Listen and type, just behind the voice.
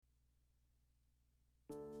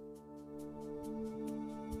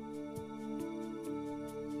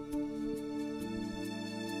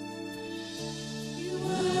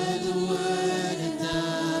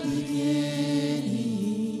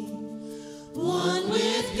one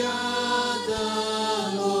with God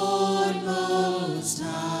the Lord Most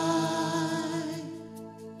High.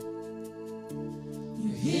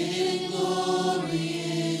 Your hidden glory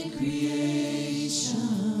in creation,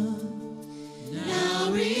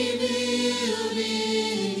 now revealed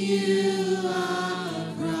in you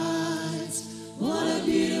our Christ. What a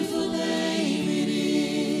beautiful name it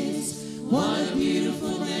is! What a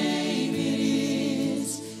beautiful name it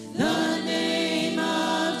is! The name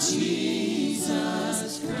of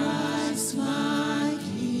Jesus Christ, my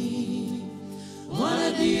King. What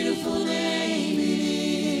a beautiful name it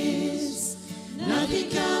is! Nothing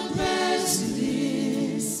compares to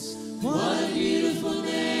this. What a beautiful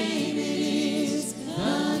name it is!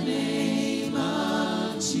 The name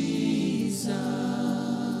of Jesus.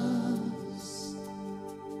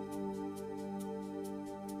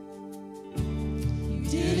 You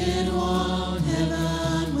didn't want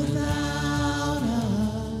heaven without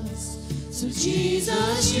us, so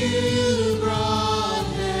Jesus, you brought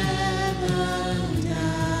heaven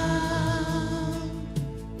down.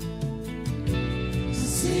 Our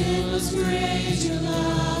sin was great, your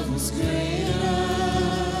love was greater.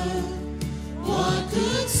 What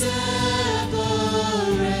could separate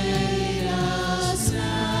us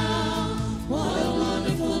now? What a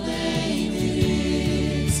wonderful name it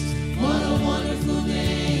is! What a wonderful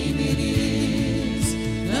name it is!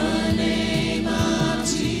 The name of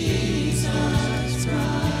Jesus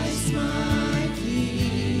Christ, my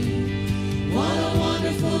King. What a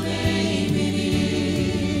wonderful name it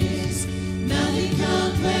is! Nothing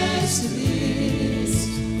compares to this.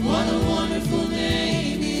 What a wonderful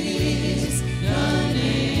name it is! The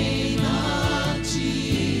name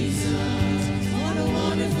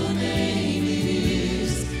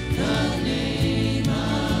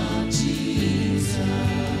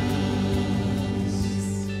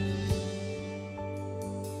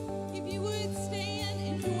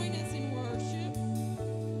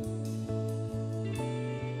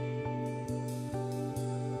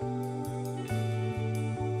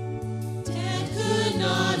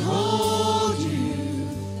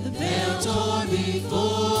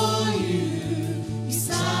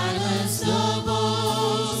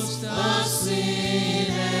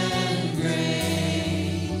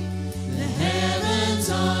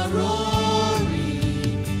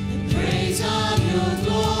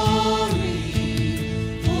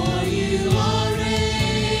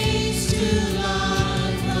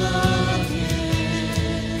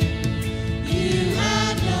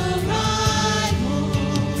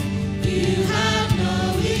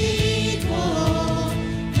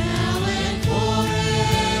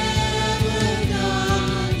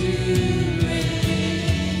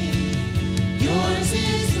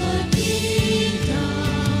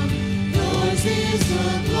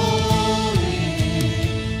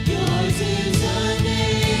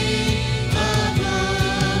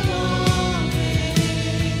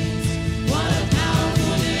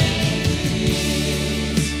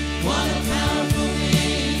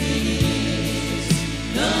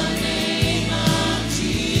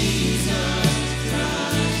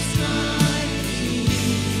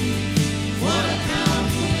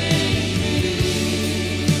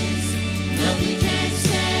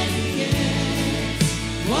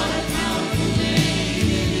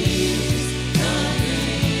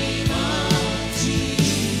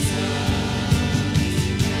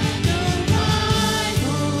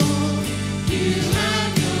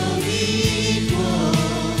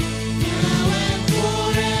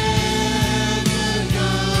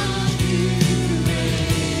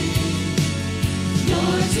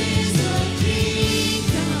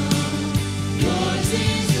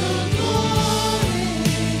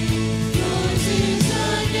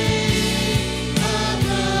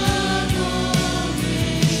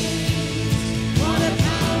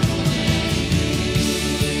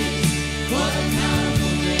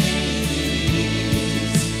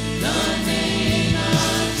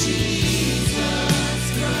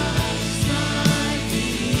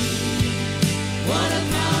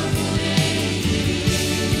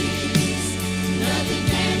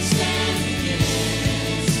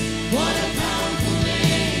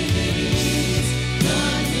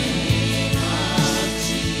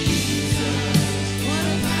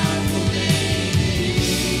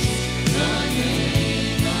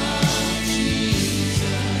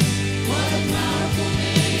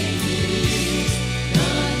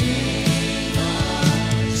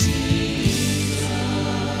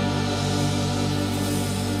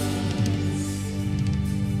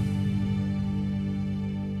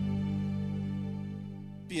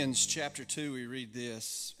Philippians chapter 2, we read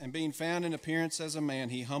this, "And being found in appearance as a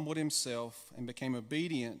man, he humbled himself and became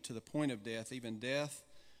obedient to the point of death, even death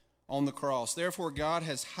on the cross. Therefore God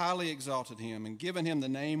has highly exalted him and given him the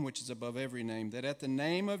name which is above every name, that at the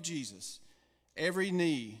name of Jesus every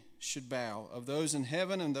knee should bow, of those in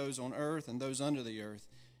heaven and those on earth and those under the earth,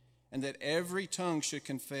 and that every tongue should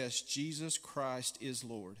confess Jesus Christ is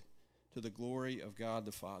Lord, to the glory of God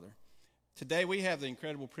the Father." Today we have the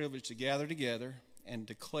incredible privilege to gather together and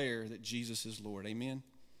declare that Jesus is Lord. Amen?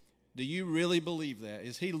 Do you really believe that?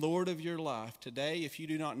 Is he Lord of your life? Today, if you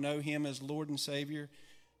do not know him as Lord and Savior,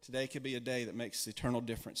 today could be a day that makes the eternal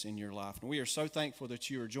difference in your life. And we are so thankful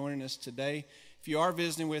that you are joining us today. If you are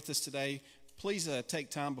visiting with us today, please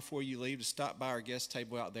take time before you leave to stop by our guest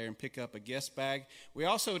table out there and pick up a guest bag. We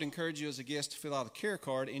also would encourage you as a guest to fill out a care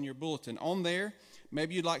card in your bulletin. On there,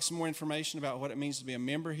 maybe you'd like some more information about what it means to be a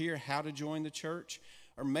member here, how to join the church,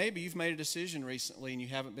 or maybe you've made a decision recently and you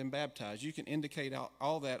haven't been baptized. You can indicate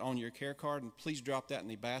all that on your care card, and please drop that in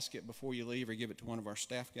the basket before you leave or give it to one of our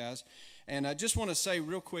staff guys. And I just want to say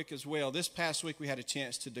real quick as well, this past week we had a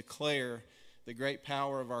chance to declare the great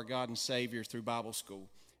power of our God and Savior through Bible school.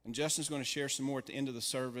 And Justin's going to share some more at the end of the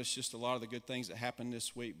service, just a lot of the good things that happened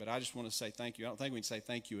this week. But I just want to say thank you. I don't think we can say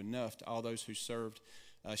thank you enough to all those who served.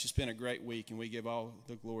 It's just been a great week, and we give all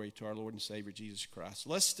the glory to our Lord and Savior, Jesus Christ.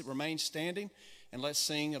 So let's remain standing, and let's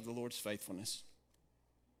sing of the Lord's faithfulness.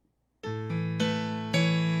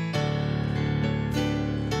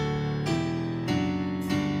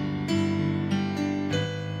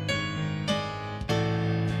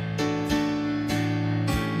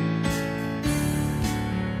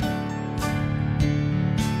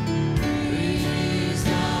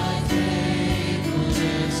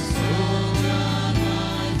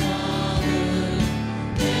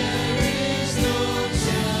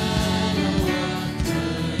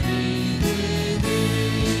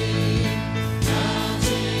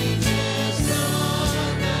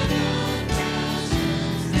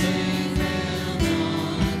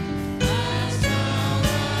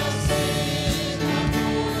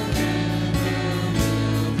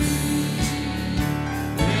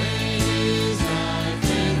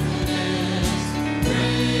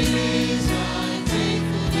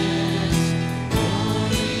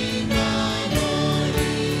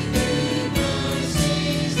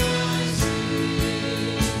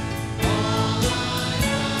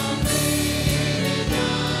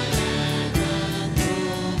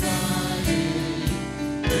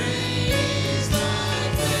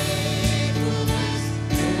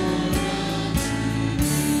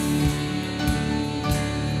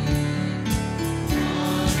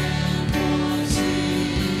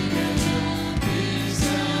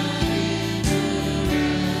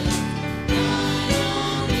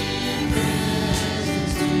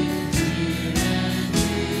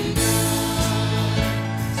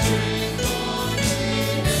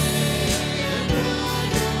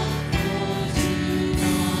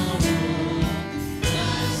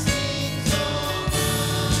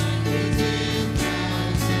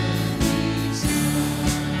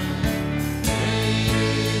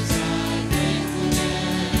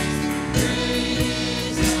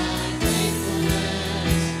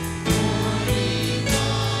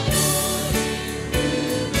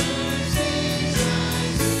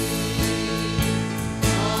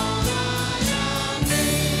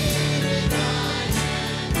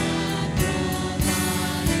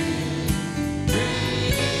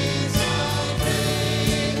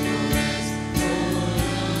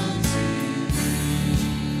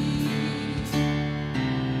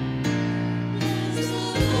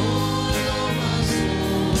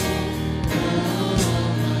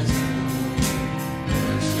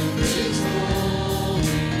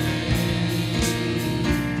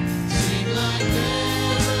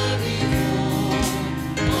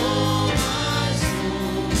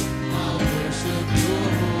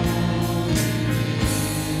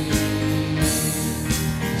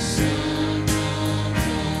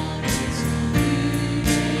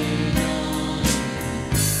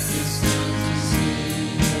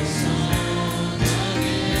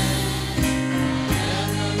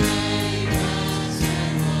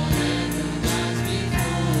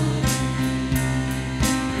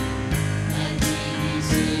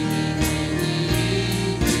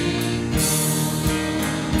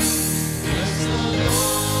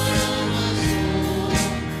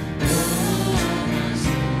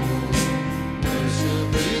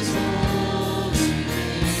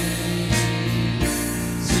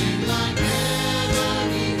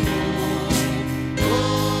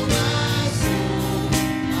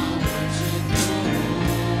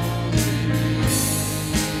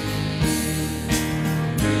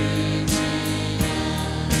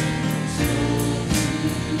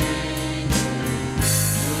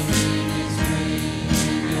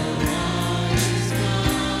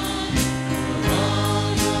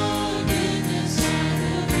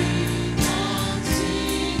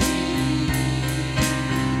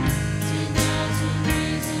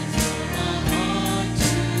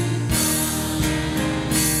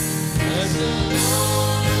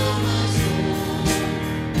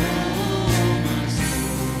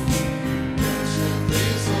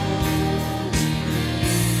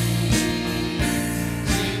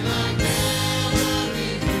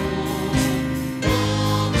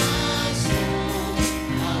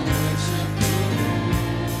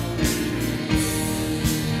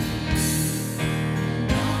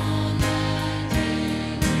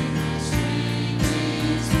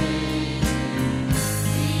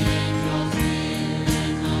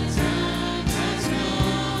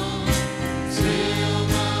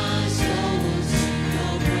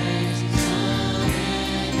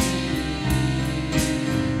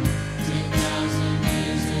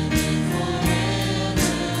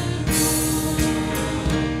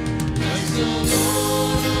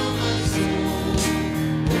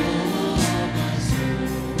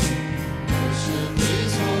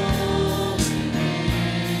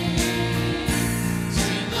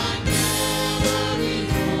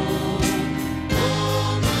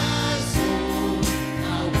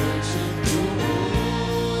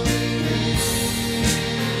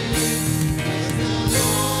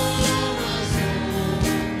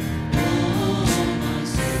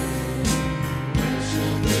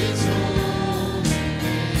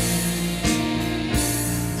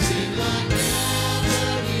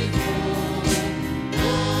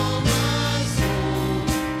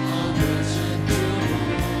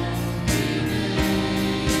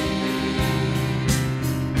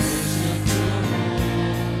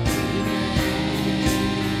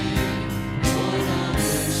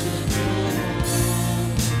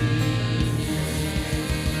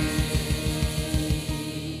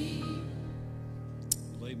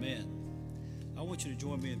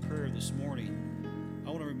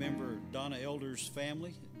 Donna Elder's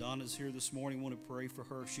family. Donna's here this morning. Want to pray for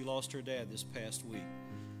her. She lost her dad this past week,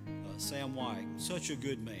 Sam White, such a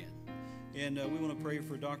good man. And we want to pray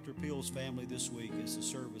for Dr. Peel's family this week as the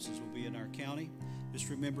services will be in our county.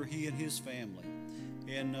 Just remember he and his family.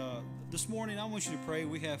 And this morning I want you to pray.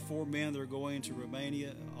 We have 4 men that are going to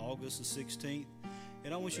Romania August the 16th.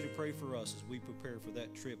 And I want you to pray for us as we prepare for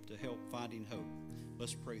that trip to help finding hope.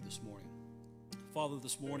 Let's pray this morning. Father,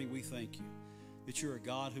 this morning we thank you that you're a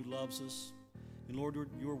God who loves us. And Lord,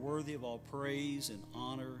 you're worthy of all praise and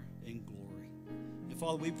honor and glory. And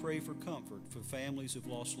Father, we pray for comfort for families who've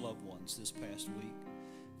lost loved ones this past week.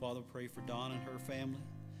 Father, pray for Dawn and her family.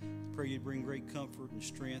 Pray you'd bring great comfort and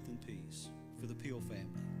strength and peace for the Peel family.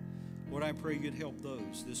 Lord, I pray you'd help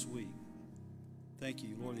those this week. Thank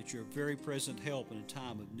you, Lord, that you're a very present help in a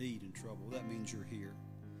time of need and trouble. That means you're here.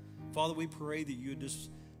 Father, we pray that you'd just,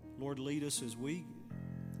 Lord, lead us as we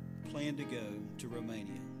plan to go to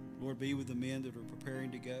Romania. Lord, be with the men that are preparing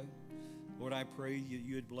to go. Lord, I pray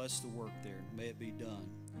you would bless the work there. May it be done.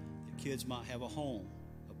 The kids might have a home,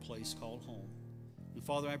 a place called home. And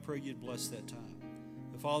Father, I pray you'd bless that time.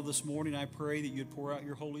 And Father, this morning I pray that you'd pour out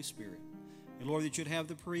your Holy Spirit. And Lord, that you'd have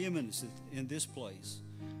the preeminence in this place.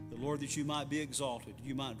 That Lord, that you might be exalted.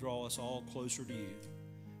 You might draw us all closer to you.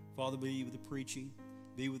 Father, be with the preaching.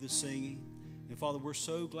 Be with the singing. And Father, we're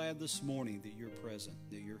so glad this morning that you're present,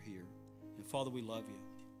 that you're here. And Father, we love you.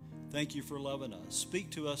 Thank you for loving us. Speak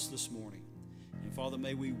to us this morning. And Father,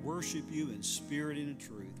 may we worship you in spirit and in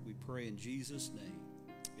truth. We pray in Jesus' name.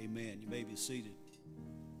 Amen. You may be seated.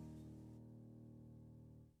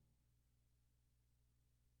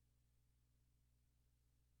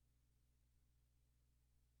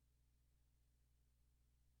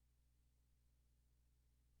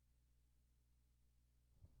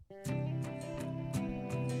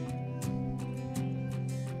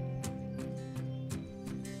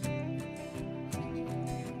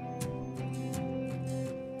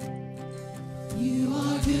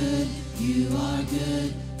 You are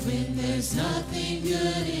good when there's nothing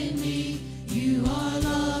good in me. You are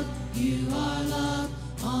love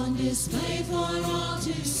on display for all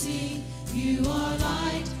to see. You are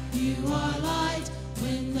light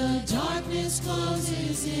when the darkness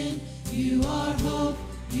closes in. You are hope,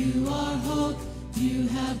 you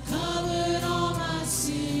have covered all my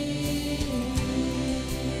sin.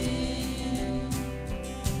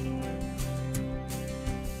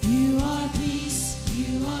 You are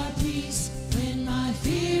peace when my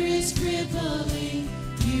fear is crippling.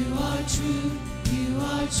 You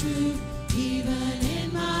are true, even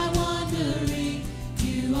in my wandering.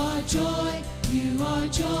 You are joy,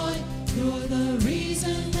 you're the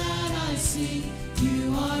reason that I sing.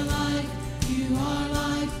 You are life,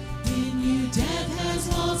 in you death has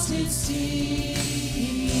lost its sting.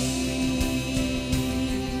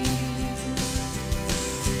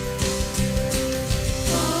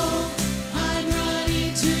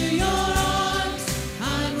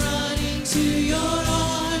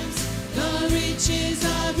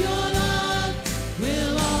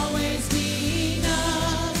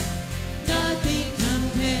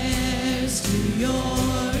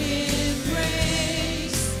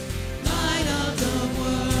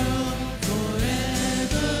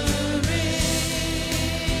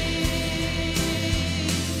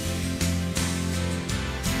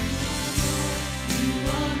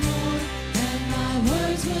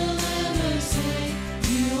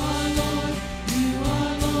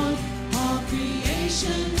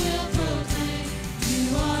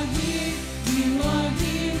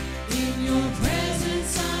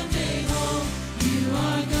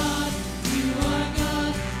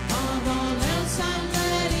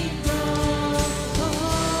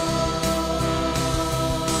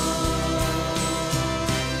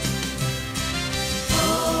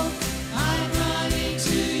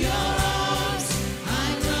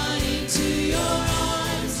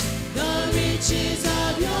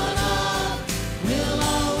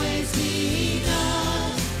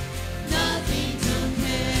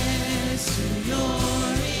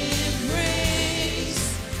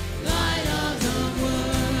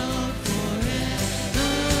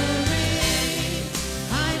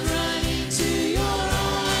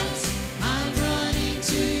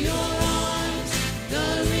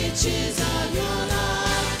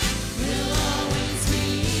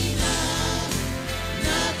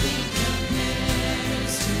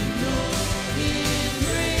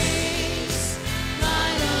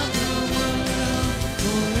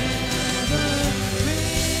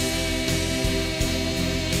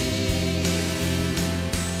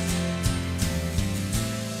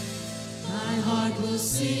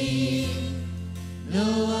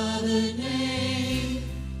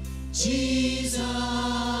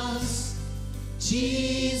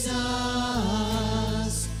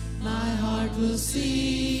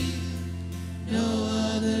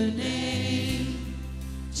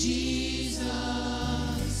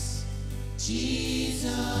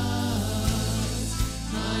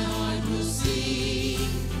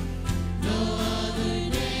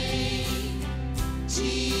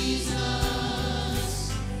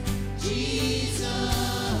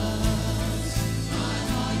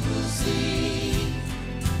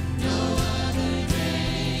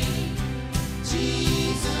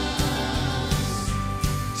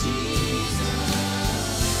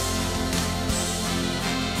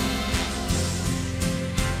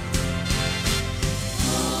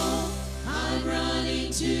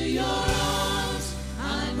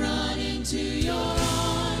 into your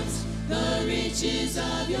arms. The riches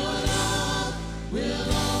of your love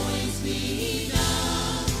will always be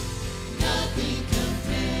enough. Nothing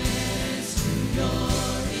compares to your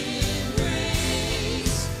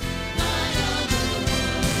embrace. Light of the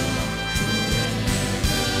world, forever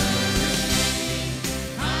reign.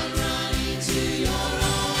 I'm running to your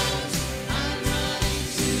arms. I'm running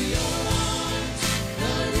to your arms.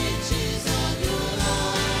 The riches of your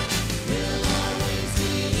love will always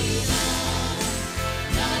be enough.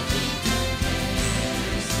 Nothing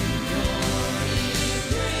compares to your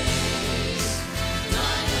embrace.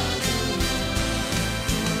 Light of the world,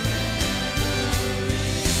 forever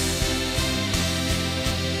reign.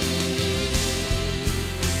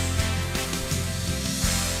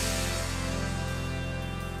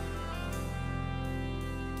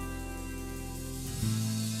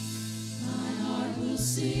 My heart will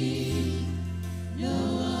sing no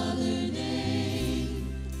other name.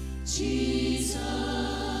 Jesus,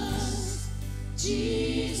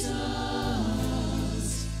 Jesus.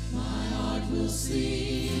 My heart will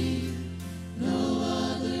sing no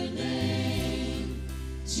other name.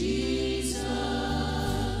 Jesus,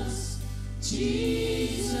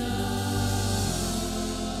 Jesus.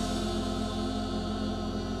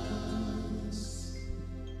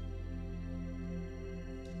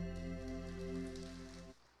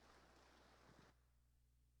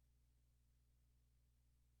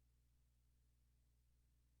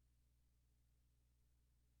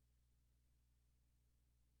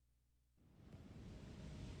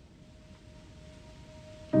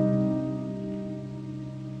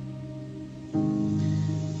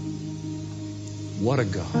 What a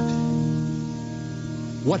God.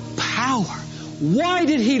 What power. Why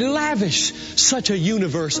did He lavish such a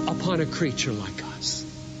universe upon a creature like us?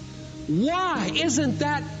 Why? Isn't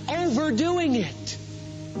that overdoing it?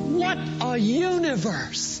 What a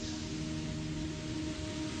universe.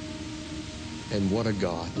 And what a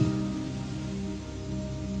God.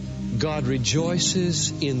 God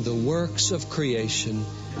rejoices in the works of creation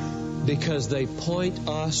because they point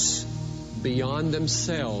us beyond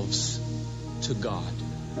themselves to God.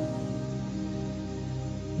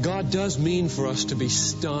 God does mean for us to be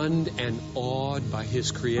stunned and awed by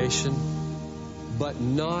His creation, but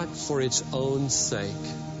not for its own sake.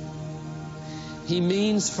 He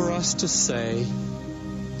means for us to say,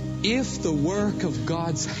 if the work of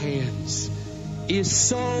God's hands is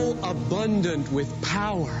so abundant with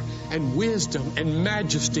power and wisdom and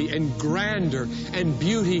majesty and grandeur and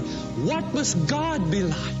beauty, what must God be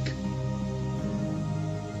like?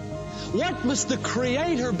 What must the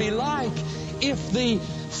Creator be like if the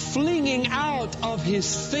flinging out of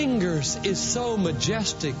His fingers is so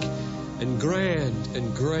majestic and grand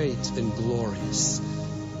and great and glorious?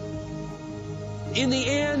 In the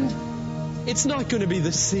end, it's not going to be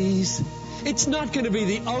the seas. It's not going to be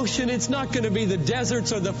the ocean. It's not going to be the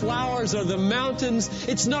deserts or the flowers or the mountains.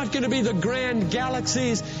 It's not going to be the grand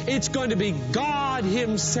galaxies. It's going to be God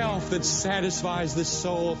Himself that satisfies the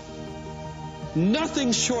soul.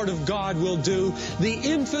 Nothing short of God will do. The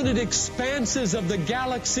infinite expanses of the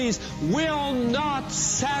galaxies will not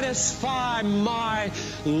satisfy my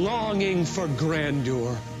longing for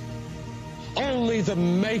grandeur. Only the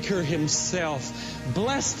Maker Himself.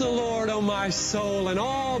 Bless the Lord, O my soul, and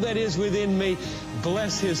all that is within me.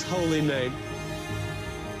 Bless His holy name.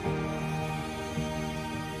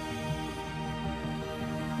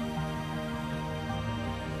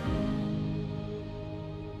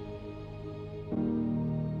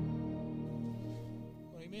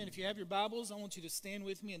 If you have your Bibles, I want you to stand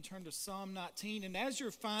with me and turn to Psalm 19. And as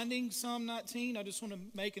you're finding Psalm 19, I just want to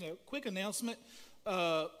make a quick announcement.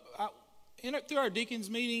 Through our deacons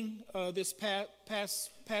meeting this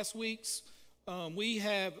past weeks, we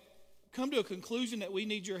have come to a conclusion that we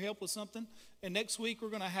need your help with something. And next week, we're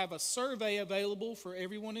going to have a survey available for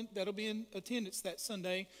everyone that'll be in attendance that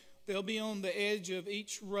Sunday. They'll be on the edge of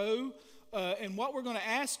each row. And what we're going to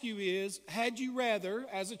ask you is, had you rather,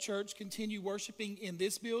 as a church, continue worshiping in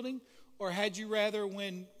this building, or had you rather,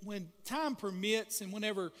 when time permits and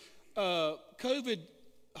whenever COVID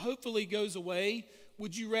hopefully goes away,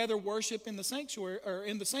 would you rather worship in the sanctuary or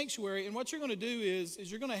in the sanctuary? And what you're going to do is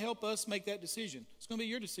you're going to help us make that decision. It's going to be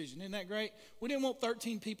your decision. Isn't that great? We didn't want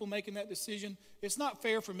 13 people making that decision. It's not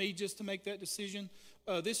fair for me just to make that decision.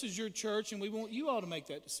 This is your church, and we want you all to make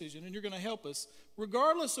that decision, and you're going to help us.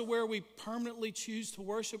 Regardless of where we permanently choose to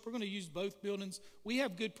worship, we're going to use both buildings. We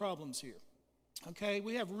have good problems here, okay?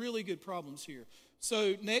 We have really good problems here.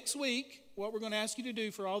 So next week, what we're going to ask you to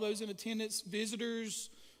do for all those in attendance, visitors,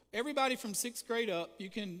 everybody from 6th grade up, you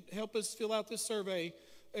can help us fill out this survey.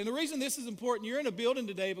 And the reason this is important, you're in a building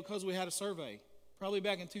today because we had a survey. probably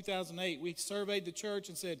back in 2008. We surveyed the church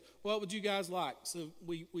and said, what would you guys like? So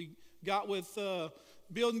we got with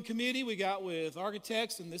building committee, we got with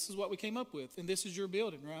architects, and this is what we came up with. And this is your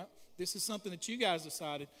building, right? This is something that you guys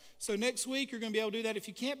decided. So next week, you're going to be able to do that. If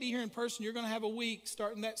you can't be here in person, you're going to have a week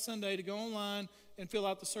starting that Sunday to go online and fill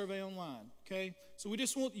out the survey online, okay? So we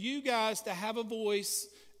just want you guys to have a voice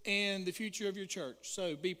in the future of your church.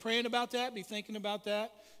 So be praying about that, be thinking about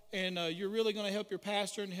that, and you're really going to help your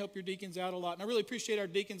pastor and help your deacons out a lot. And I really appreciate our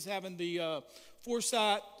deacons having the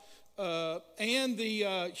foresight and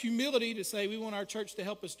the humility to say we want our church to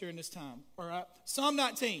help us during this time, all right? Psalm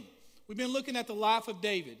 19. We've been looking at the life of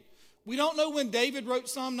David. We don't know when David wrote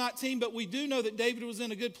Psalm 19, but we do know that David was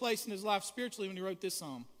in a good place in his life spiritually when he wrote this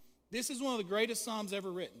psalm. This is one of the greatest psalms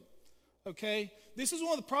ever written, okay? This is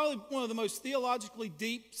probably one of the most theologically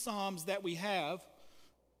deep psalms that we have.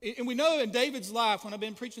 And we know in David's life, when I've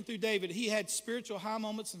been preaching through David, he had spiritual high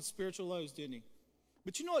moments and spiritual lows, didn't he?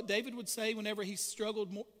 But you know what David would say whenever he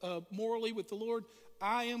struggled morally with the Lord?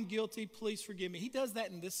 I am guilty, please forgive me. He does that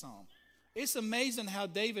in this psalm. It's amazing how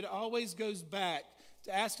David always goes back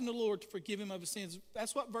to asking the Lord to forgive him of his sins.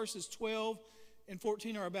 That's what verses 12 and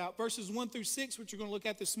 14 are about. Verses 1 through 6, which we're going to look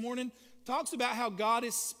at this morning, talks about how God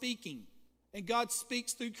is speaking. And God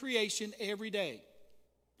speaks through creation every day.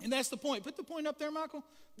 And that's the point. Put the point up there, Michael.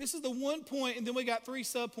 This is the one point, and then we got 3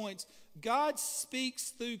 subpoints. God speaks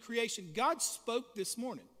through creation. God spoke this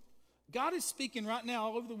morning. God is speaking right now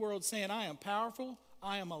all over the world saying, I am powerful,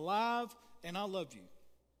 I am alive, and I love you.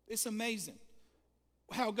 It's amazing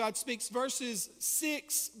how God speaks. Verses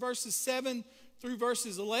 7 through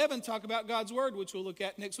verses 11 talk about God's word, which we'll look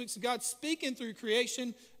at next week. So God's speaking through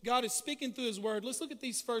creation. God is speaking through his word. Let's look at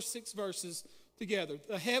these first 6 verses together.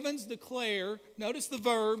 The heavens declare, notice the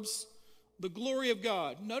verbs, the glory of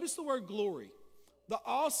God. Notice the word glory. The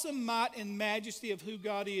awesome might and majesty of who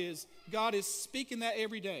God is. God is speaking that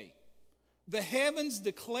every day. The heavens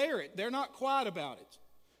declare it. They're not quiet about it.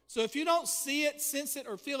 So if you don't see it, sense it,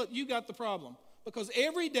 or feel it, you got the problem. Because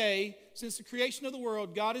every day since the creation of the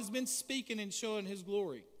world, God has been speaking and showing his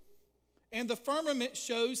glory. And the firmament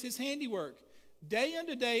shows his handiwork. Day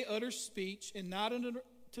unto day utters speech, and night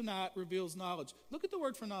unto night reveals knowledge. Look at the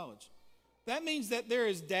word for knowledge. That means that there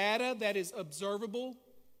is data that is observable,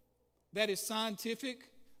 that is scientific,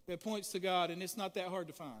 that points to God, and it's not that hard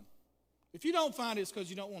to find. If you don't find it, it's because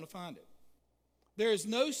you don't want to find it. There is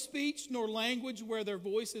no speech nor language where their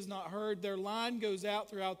voice is not heard. Their line goes out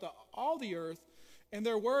throughout all the earth, and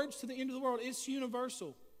their words to the end of the world. It's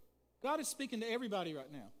universal. God is speaking to everybody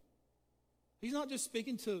right now. He's not just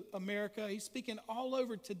speaking to America. He's speaking all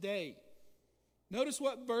over today. Notice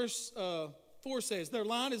what verse 4 says. Their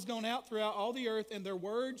line has gone out throughout all the earth, and their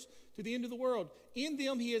words to the end of the world. In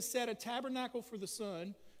them he has set a tabernacle for the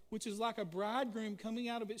sun, which is like a bridegroom coming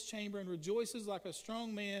out of its chamber and rejoices like a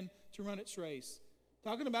strong man to run its race.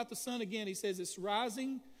 Talking about the sun again, he says it's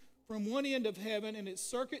rising from one end of heaven and its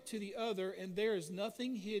circuit to the other, and there is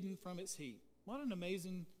nothing hidden from its heat. What an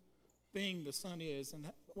amazing thing the sun is,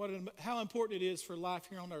 and how important it is for life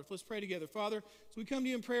here on earth. Let's pray together. Father, as we come to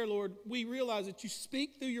you in prayer, Lord, we realize that you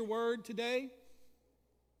speak through your word today.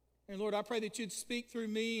 And Lord, I pray that you'd speak through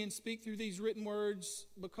me and speak through these written words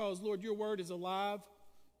because, Lord, your word is alive.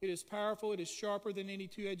 It is powerful. It is sharper than any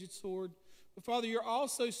two-edged sword. But Father, you're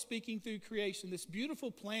also speaking through creation, this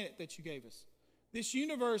beautiful planet that you gave us, this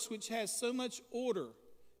universe which has so much order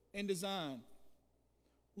and design.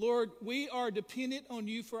 Lord, we are dependent on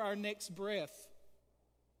you for our next breath.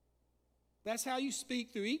 That's how you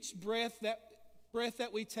speak through each breath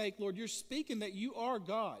that we take. Lord, you're speaking that you are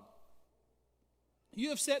God. You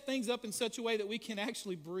have set things up in such a way that we can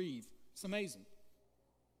actually breathe. It's amazing.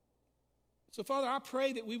 So, Father, I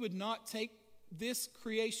pray that we would not take this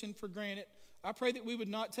creation for granted. I pray that we would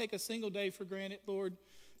not take a single day for granted, Lord.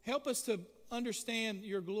 Help us to understand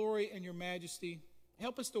your glory and your majesty.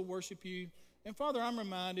 Help us to worship you. And, Father, I'm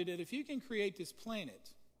reminded that if you can create this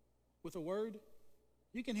planet with a word,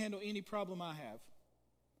 you can handle any problem I have.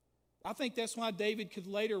 I think that's why David could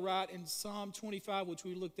later write in Psalm 25, which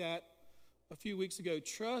we looked at a few weeks ago,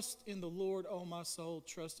 trust in the Lord, O my soul,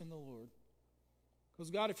 trust in the Lord.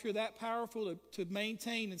 Because, God, if you're that powerful to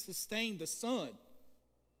maintain and sustain the sun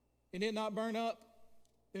and it not burn up,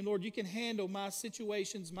 then, Lord, you can handle my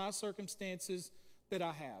situations, my circumstances that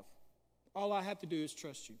I have. All I have to do is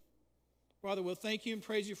trust you. Father, we'll thank you and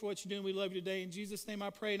praise you for what you're doing. We love you today. In Jesus' name I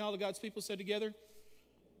pray, and all of God's people said together,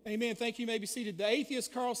 amen. Thank you. You may be seated. The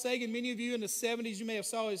atheist Carl Sagan, many of you in the 70s, you may have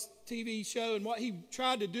saw his TV show, and what he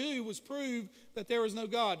tried to do was prove that there was no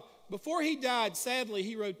God. Before he died, sadly,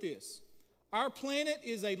 he wrote this: our planet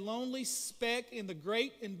is a lonely speck in the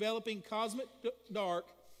great enveloping cosmic dark.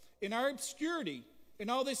 In our obscurity, In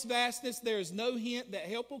all this vastness, there is no hint that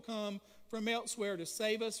help will come from elsewhere to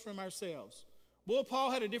save us from ourselves. Boy, Paul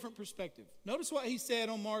had a different perspective. Notice what he said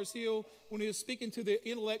on Mars Hill when he was speaking to the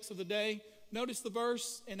intellects of the day. Notice the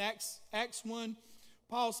verse in Acts 1,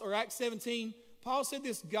 Acts 17. Paul said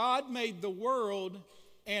this: God made the world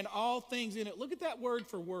and all things in it. Look at that word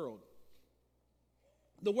for world.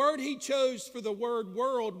 The word he chose for the word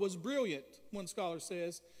world was brilliant, one scholar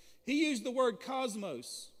says. He used the word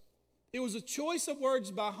cosmos. It was a choice of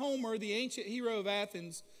words by Homer, the ancient hero of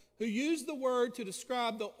Athens, who used the word to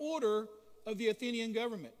describe the order of the Athenian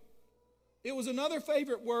government. It was another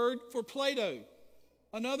favorite word for Plato,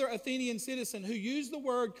 another Athenian citizen, who used the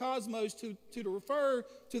word cosmos to refer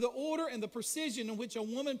to the order and the precision in which a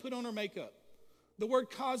woman put on her makeup. The word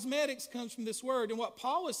cosmetics comes from this word, and what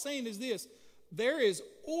Paul is saying is this: there is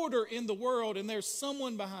order in the world, and there's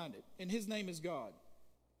someone behind it, and his name is God.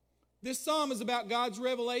 This psalm is about God's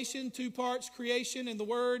revelation, 2 parts, creation and the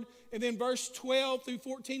Word, and then verse 12 through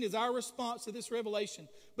 14 is our response to this revelation.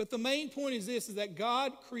 But the main point is this, is that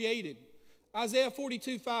God created. Isaiah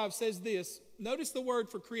 42:5 says this. Notice the word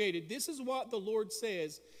for created. This is what the Lord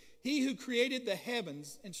says: He who created the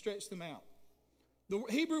heavens and stretched them out. The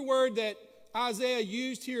Hebrew word that Isaiah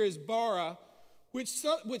used here is bara, which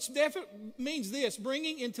means this: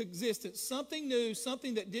 bringing into existence something new,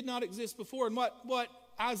 something that did not exist before. And what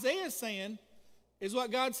Isaiah is saying is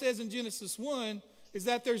what God says in Genesis 1, is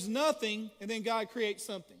that there's nothing, and then God creates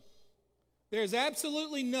something. There's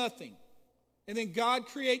absolutely nothing, and then God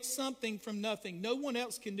creates something from nothing. No one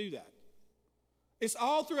else can do that. It's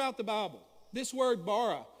all throughout the Bible. This word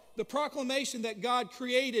bara, the proclamation that God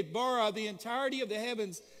created, bara, the entirety of the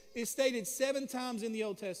heavens, is stated 7 times in the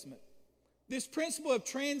Old Testament. This principle of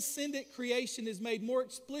transcendent creation is made more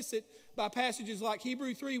explicit by passages like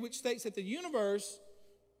Hebrews 3, which states that the universe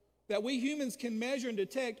that we humans can measure and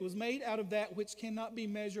detect was made out of that which cannot be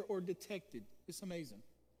measured or detected. It's amazing.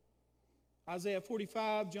 Isaiah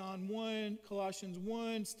 45, John 1, Colossians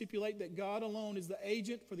 1 stipulate that God alone is the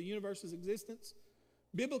agent for the universe's existence.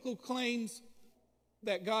 Biblical claims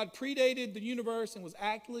that God predated the universe and was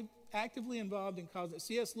actively involved in causing it.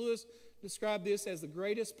 C.S. Lewis described this as the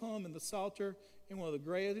greatest poem in the Psalter and one of the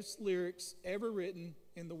greatest lyrics ever written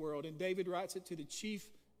in the world. And David writes it to the chief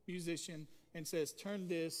musician and says, turn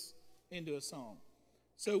this into a song.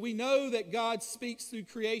 So we know that God speaks through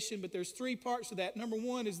creation, but there's 3 parts to that. Number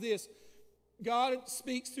 1 is this: God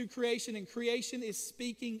speaks through creation, and creation is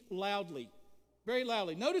speaking loudly, very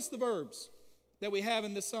loudly. Notice the verbs that we have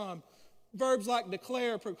in this psalm. Verbs like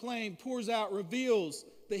declare, proclaim, pours out, reveals.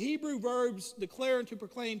 The Hebrew verbs declare and to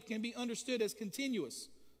proclaim can be understood as continuous.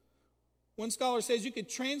 One scholar says you could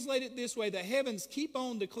translate it this way: the heavens keep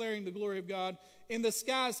on declaring the glory of God, and the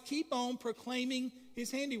skies keep on proclaiming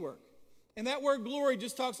his handiwork. And that word glory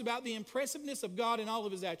just talks about the impressiveness of God in all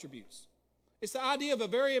of his attributes. It's the idea of a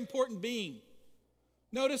very important being.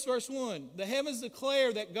 Notice verse 1. The heavens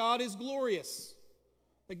declare that God is glorious,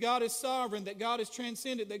 that God is sovereign, that God is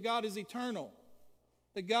transcendent, that God is eternal,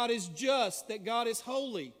 that God is just, that God is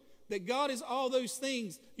holy, that God is all those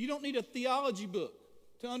things. You don't need a theology book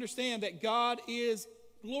to understand that God is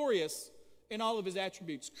glorious in all of his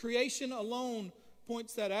attributes. Creation alone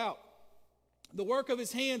points that out. The work of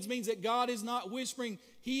his hands means that God is not whispering.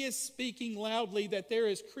 He is speaking loudly, that there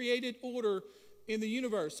is created order in the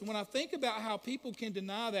universe. And when I think about how people can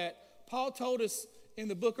deny that, Paul told us in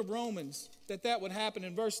the book of Romans that would happen.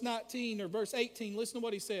 In verse 19 or verse 18, listen to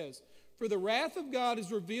what he says. For the wrath of God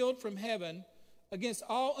is revealed from heaven against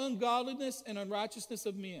all ungodliness and unrighteousness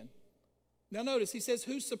of men. Now notice, he says,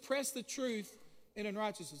 who suppress the truth in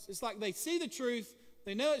unrighteousness. It's like they see the truth,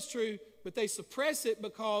 they know it's true, but they suppress it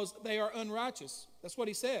because they are unrighteous. That's what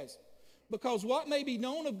he says. Because what may be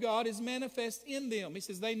known of God is manifest in them. He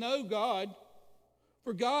says they know God,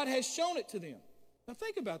 for God has shown it to them. Now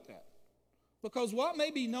think about that. Because what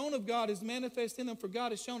may be known of God is manifest in them, for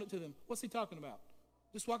God has shown it to them. What's he talking about?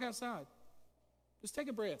 Just walk outside. Just take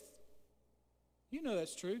a breath. You know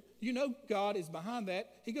that's true. You know God is behind that.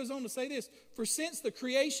 He goes on to say this: for since the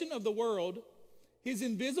creation of the world, his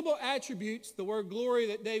invisible attributes, the word glory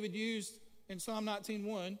that David used in Psalm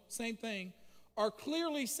 19:1, same thing, are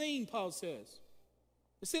clearly seen, Paul says.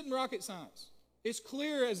 It's not rocket science. It's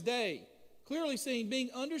clear as day, clearly seen,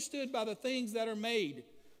 being understood by the things that are made.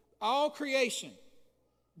 All creation,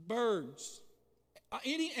 birds,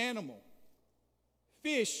 any animal,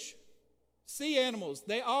 fish, sea animals,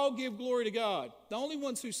 they all give glory to God. The only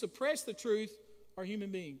ones who suppress the truth are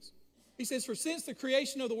human beings. He says, for since the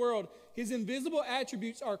creation of the world, his invisible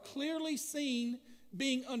attributes are clearly seen,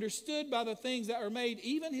 being understood by the things that are made,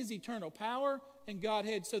 even his eternal power and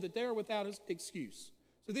Godhead, so that they are without excuse.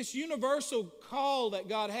 So this universal call that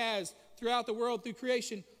God has throughout the world through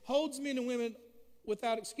creation holds men and women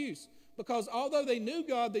without excuse. Because although they knew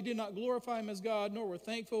God, they did not glorify him as God, nor were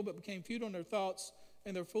thankful, but became futile in their thoughts,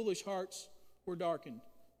 and their foolish hearts were darkened.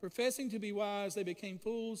 Professing to be wise, they became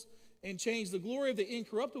fools and changed the glory of the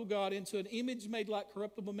incorruptible God into an image made like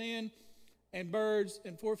corruptible man and birds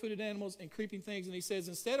and four-footed animals and creeping things. And he says,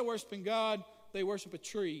 instead of worshiping God, they worship a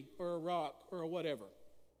tree or a rock or a whatever.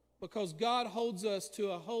 Because God holds us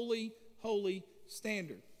to a holy, holy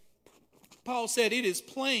standard. Paul said it is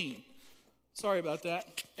plain. Sorry about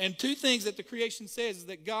that. And two things that the creation says is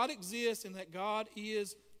that God exists and that God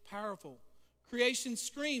is powerful. Creation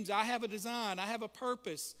screams, I have a design, I have a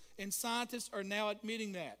purpose, and scientists are now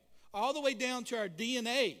admitting that. All the way down to our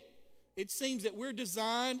DNA, it seems that we're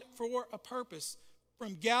designed for a purpose.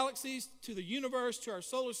 From galaxies to the universe to our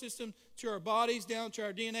solar system to our bodies down to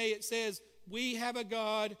our DNA, it says we have a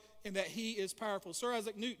God and that he is powerful. Sir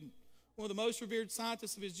Isaac Newton, one of the most revered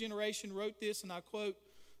scientists of his generation, wrote this, and I quote,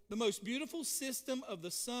 the most beautiful system of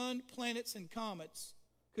the sun, planets, and comets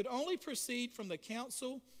could only proceed from the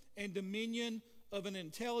counsel and dominion of an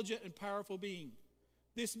intelligent and powerful being.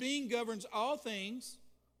 This being governs all things.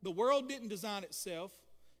 The world didn't design itself.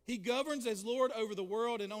 He governs as Lord over the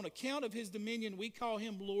world, and on account of his dominion, we call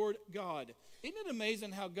him Lord God. Isn't it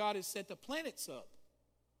amazing how God has set the planets up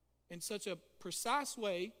in such a precise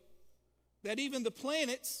way that even the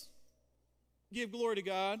planets give glory to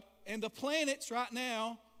God, and the planets right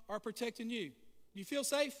now are protecting you. You feel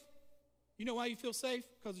safe? You know why you feel safe?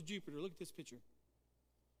 Because of Jupiter. Look at this picture.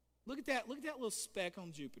 Look at that little speck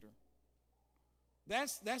on Jupiter.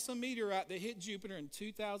 That's a meteorite that hit Jupiter in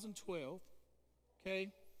 2012.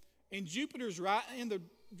 Okay? And Jupiter's right in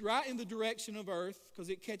the direction of Earth because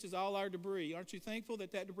it catches all our debris. Aren't you thankful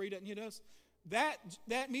that debris doesn't hit us? That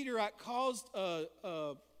meteorite caused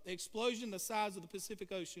a explosion the size of the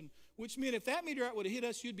Pacific Ocean, which meant if that meteorite would have hit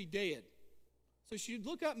us, you'd be dead. So you'd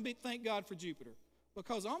look up and thank God for Jupiter,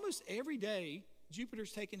 because almost every day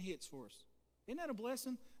Jupiter's taking hits for us. Isn't that a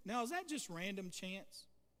blessing? Now, is that just random chance,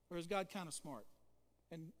 or is God kind of smart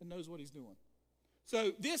and knows what he's doing?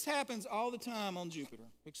 So this happens all the time on Jupiter,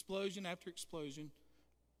 explosion after explosion,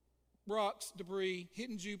 rocks, debris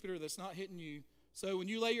hitting Jupiter that's not hitting you. So when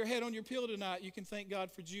you lay your head on your pillow tonight, you can thank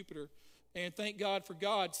God for Jupiter and thank God for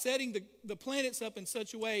God setting the planets up in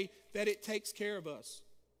such a way that it takes care of us.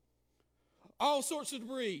 All sorts of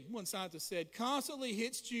debris, one scientist said, constantly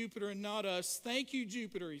hits Jupiter and not us. Thank you,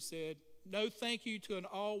 Jupiter, he said. No thank you to an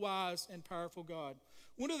all-wise and powerful God.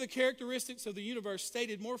 One of the characteristics of the universe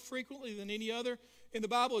stated more frequently than any other in the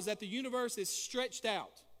Bible is that the universe is stretched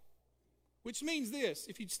out, which means this.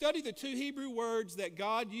 If you study the two Hebrew words that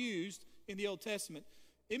God used in the Old Testament,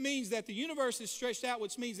 it means that the universe is stretched out,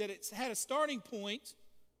 which means that it's had a starting point,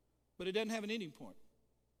 but it doesn't have an ending point.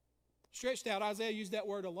 Stretched out, Isaiah used that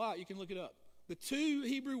word a lot. You can look it up. The two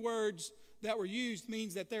Hebrew words that were used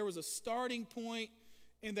means that there was a starting point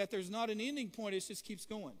and that there's not an ending point. It just keeps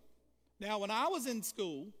going. Now, when I was in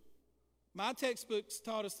school, my textbooks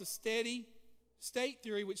taught us the steady state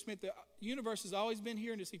theory, which meant the universe has always been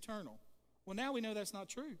here and it's eternal. Well, now we know that's not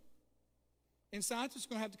true. And scientists are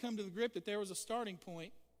going to have to come to the grip that there was a starting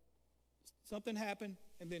point, something happened,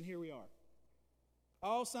 and then here we are.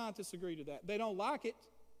 All scientists agree to that. They don't like it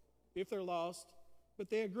if they're lost, but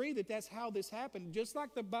they agree that that's how this happened. Just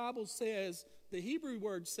like the Bible says, the Hebrew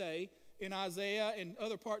words say in Isaiah and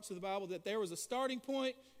other parts of the Bible that there was a starting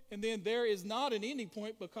point and then there is not an ending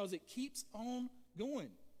point because it keeps on going.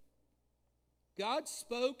 God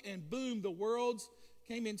spoke and boom, the worlds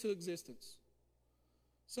came into existence.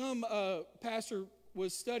 Some pastor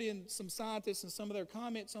was studying some scientists and some of their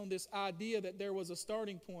comments on this idea that there was a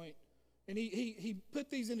starting point. And he put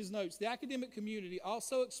these in his notes. The academic community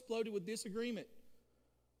also exploded with disagreement.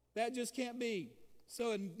 That just can't be.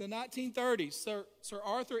 So in the 1930s, Sir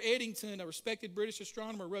Arthur Eddington, a respected British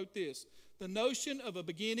astronomer, wrote this: the notion of a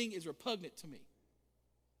beginning is repugnant to me,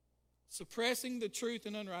 suppressing the truth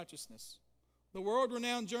and unrighteousness. The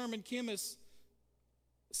world-renowned German chemist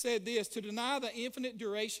said this: to deny the infinite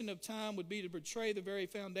duration of time would be to betray the very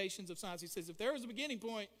foundations of science. He says, if there was a beginning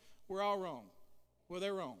point, we're all wrong. Well,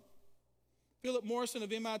 they're wrong. Philip Morrison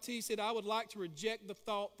of MIT said, I would like to reject the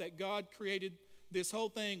thought that God created this whole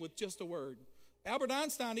thing with just a word. Albert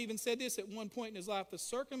Einstein even said this at one point in his life: the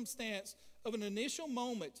circumstance of an initial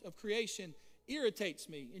moment of creation irritates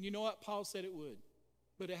me. And you know what? Paul said it would,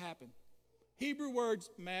 but it happened. Hebrew words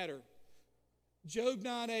matter. Job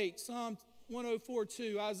 9:8, Psalm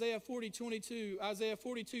 104:2, Isaiah 40:22, Isaiah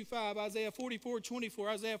 42:5, Isaiah 44:24,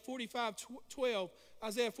 Isaiah 45:12,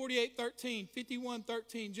 Isaiah 48:13,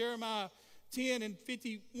 51:13, Jeremiah 10 and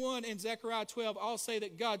 51 and Zechariah 12 all say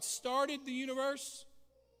that God started the universe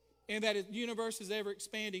and that the universe is ever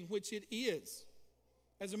expanding, which it is.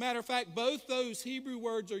 As a matter of fact, both those Hebrew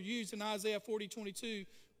words are used in Isaiah 40:22,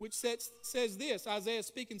 which says this. Isaiah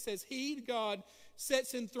speaking says, He, God,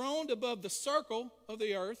 sits enthroned above the circle of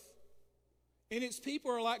the earth, and its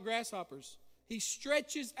people are like grasshoppers. He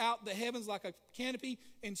stretches out the heavens like a canopy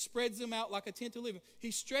and spreads them out like a tent of living.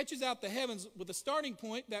 He stretches out the heavens with a starting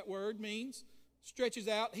point, that word means, stretches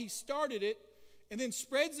out. He started it and then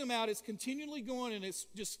spreads them out. It's continually going and it's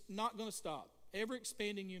just not going to stop. Ever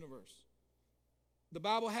expanding universe. The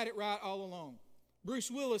Bible had it right all along. Bruce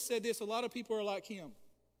Willis said this, a lot of people are like him.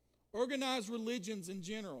 Organized religions in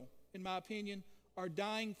general, in my opinion, are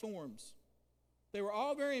dying forms. They were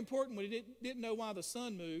all very important when we didn't know why the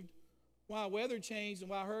sun moved, why weather changed, and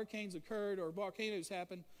why hurricanes occurred or volcanoes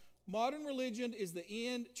happened. Modern religion is the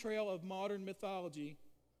end trail of modern mythology.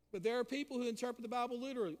 But there are people who interpret the Bible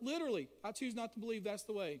literally. Literally, I choose not to believe that's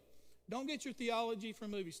the way. Don't get your theology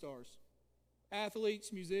from movie stars,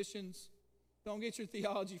 athletes, musicians. Don't get your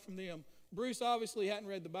theology from them. Bruce obviously hadn't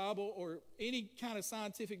read the Bible or any kind of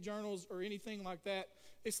scientific journals or anything like that.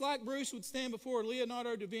 It's like Bruce would stand before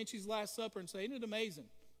Leonardo da Vinci's Last Supper and say, isn't it amazing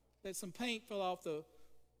that some paint fell off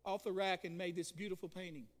the rack and made this beautiful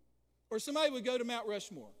painting? Or somebody would go to Mount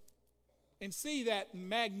Rushmore and see that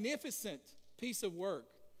magnificent piece of work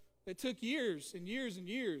that took years and years and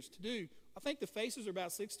years to do. I think the faces are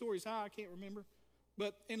about 6 stories high. I can't remember.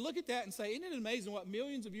 And look at that and say, isn't it amazing what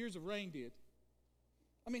millions of years of rain did?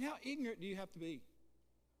 I mean, how ignorant do you have to be?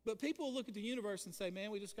 But people look at the universe and say,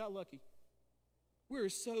 man, we just got lucky. We're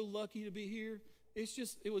so lucky to be here.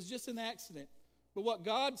 It was just an accident. But what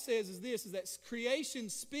God says is this, is that creation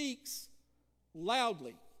speaks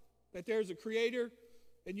loudly, that there's a creator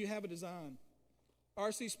and you have a design.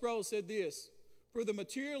 R.C. Sproul said this, for the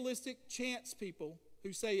materialistic chance people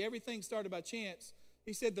who say everything started by chance,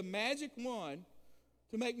 he said the magic wand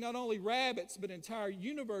to make not only rabbits but entire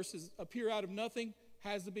universes appear out of nothing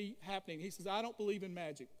has to be happening. He says, I don't believe in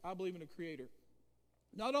magic. I believe in a creator.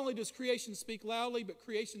 Not only does creation speak loudly, but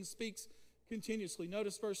creation speaks continuously.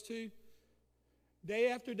 Notice verse 2. Day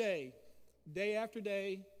after day, day after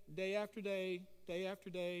day, day after day, day after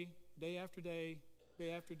day, day after day,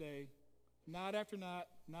 day after day, night after night,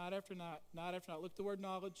 night after night, night after night. Look at the word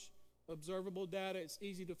knowledge, observable data. It's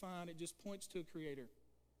easy to find. It just points to a creator.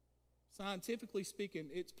 Scientifically speaking,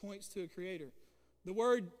 it points to a creator. The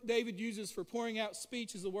word David uses for pouring out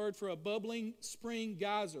speech is the word for a bubbling spring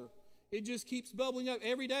geyser. It just keeps bubbling up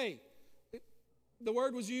every day. The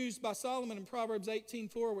word was used by Solomon in Proverbs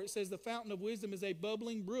 18:4, where it says the fountain of wisdom is a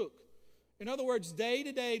bubbling brook. In other words, day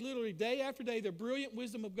to day, literally day after day, the brilliant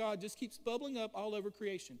wisdom of God just keeps bubbling up all over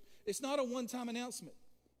creation. It's not a one-time announcement.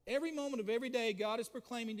 Every moment of every day, God is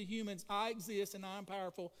proclaiming to humans, I exist and I'm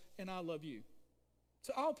powerful and I love you.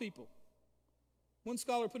 To all people. One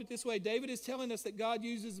scholar put it this way, David is telling us that God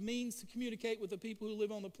uses means to communicate with the people who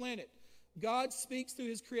live on the planet. God speaks through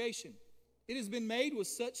his creation. It has been made with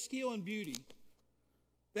such skill and beauty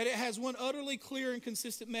that it has one utterly clear and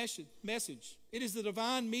consistent message. It is the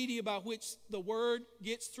divine media by which the word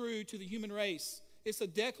gets through to the human race. It's a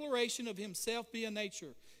declaration of himself being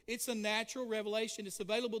nature. It's a natural revelation. It's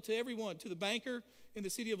available to everyone, to the banker in the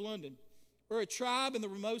city of London, or a tribe in the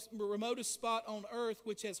remotest spot on earth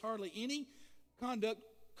which has hardly any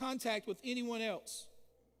contact with anyone else.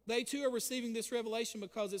 They too are receiving this revelation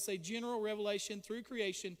because it's a general revelation through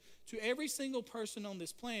creation to every single person on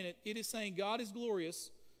this planet. It is saying God is glorious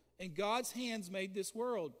and God's hands made this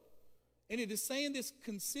world. And it is saying this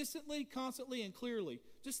consistently, constantly, and clearly.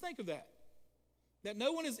 Just think of that. That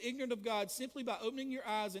no one is ignorant of God simply by opening your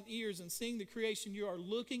eyes and ears and seeing the creation. You are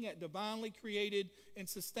looking at divinely created and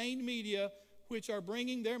sustained media which are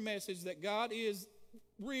bringing their message that God is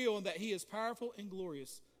real and that he is powerful and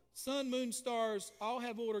glorious. Sun, moon, stars all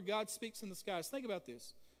have order. God speaks in the skies. Think about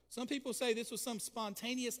this. Some people say this was some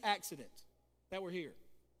spontaneous accident that we're here.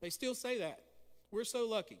 They still say that. We're so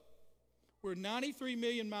lucky. We're 93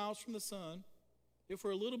 million miles from the sun. If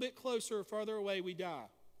we're a little bit closer or farther away, we die.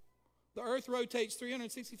 The earth rotates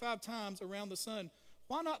 365 times around the sun.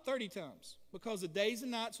 Why not 30 times? Because the days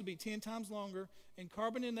and nights would be 10 times longer and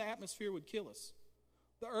carbon in the atmosphere would kill us.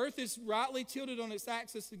 The earth is rightly tilted on its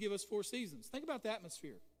axis to give us 4 seasons. Think about the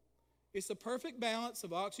atmosphere. It's a perfect balance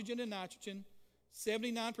of oxygen and nitrogen,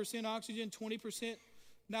 79% oxygen, 20%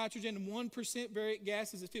 nitrogen, and 1% variant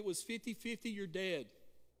gases. If it was 50-50, you're dead.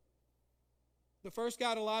 The first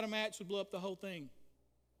guy to light a match would blow up the whole thing.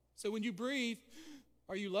 So when you breathe,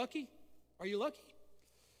 are you lucky? Are you lucky?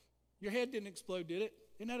 Your head didn't explode, did it?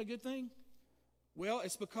 Isn't that a good thing? Well,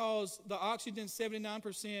 it's because the oxygen's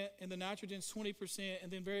 79% and the nitrogen's 20%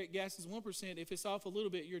 and then various gases 1%. If it's off a little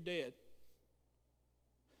bit, you're dead.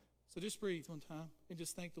 So just breathe one time and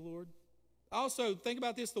just thank the Lord. Also, think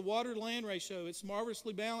about this, the water-to-land ratio. It's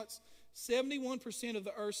marvelously balanced. 71% of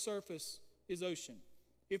the Earth's surface is ocean.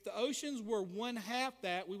 If the oceans were one half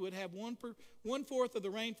that, we would have 1/4 of the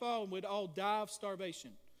rainfall and we'd all die of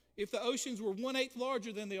starvation. If the oceans were 1/8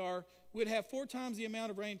 larger than they are, we'd have 4 times the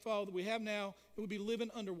amount of rainfall that we have now, and we'd be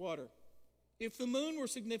living underwater. If the moon were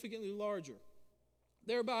significantly larger,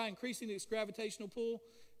 thereby increasing its gravitational pull,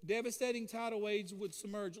 devastating tidal waves would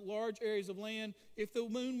submerge large areas of land. If the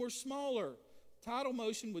moon were smaller, tidal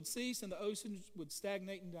motion would cease and the oceans would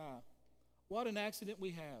stagnate and die. What an accident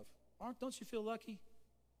we have. Don't you feel lucky?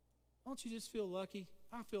 Don't you just feel lucky?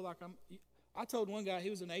 I feel like I told one guy, he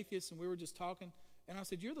was an atheist, and we were just talking, and I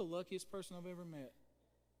said, you're the luckiest person I've ever met.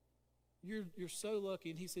 You're so lucky.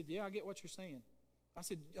 And he said, yeah, I get what you're saying. I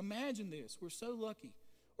said, imagine this. We're so lucky.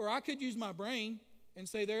 Or I could use my brain and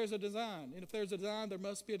say there's a design. And if there's a design, there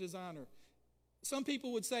must be a designer. Some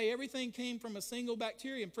people would say everything came from a single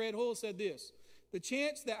bacteria. And Fred Hoyle said this: the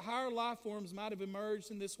chance that higher life forms might have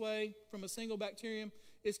emerged in this way from a single bacterium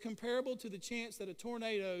is comparable to the chance that a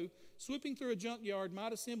tornado sweeping through a junkyard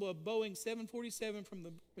might assemble a Boeing 747 from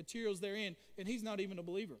the materials therein. And he's not even a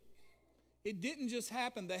believer. It didn't just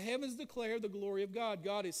happen. The heavens declare the glory of God.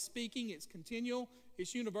 God is speaking. It's continual.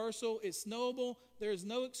 It's universal. It's knowable. There is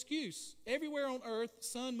no excuse. Everywhere on earth,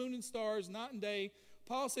 sun, moon, and stars, night and day,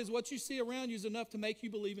 Paul says what you see around you is enough to make you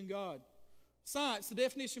believe in God. Science, the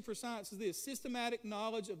definition for science is this: systematic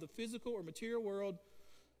knowledge of the physical or material world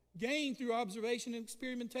gained through observation and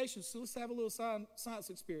experimentation. So let's have a little science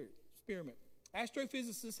experiment.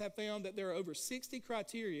 Astrophysicists have found that there are over 60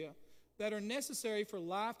 criteria that are necessary for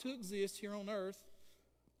life to exist here on earth.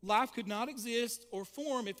 Life could not exist or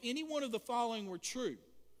form if any one of the following were true.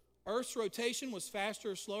 Earth's rotation was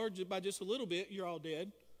faster or slower by just a little bit, you're all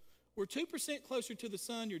dead. We're 2% closer to the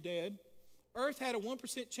sun, you're dead. Earth had a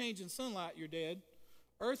 1% change in sunlight, you're dead.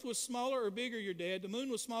 Earth was smaller or bigger, you're dead. The moon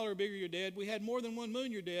was smaller or bigger, you're dead. We had more than one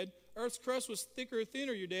moon, you're dead. Earth's crust was thicker or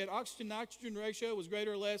thinner, you're dead. Oxygen-nitrogen ratio was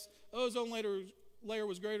greater or less. Ozone layer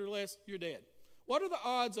was greater or less, you're dead. What are the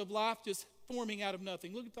odds of life just forming out of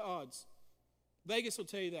nothing? Look at the odds. Vegas will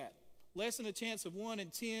tell you that. Less than a chance of 1 in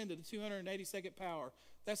 10 to the 282nd power.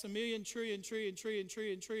 That's 1,000,000 trillion,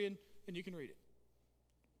 and you can read it.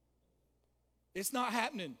 It's not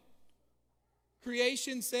happening.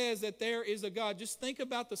 Creation says that there is a God. Just think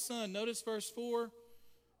about the sun. Notice verse 4.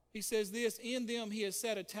 He says this: in them he has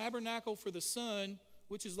set a tabernacle for the sun,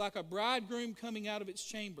 which is like a bridegroom coming out of its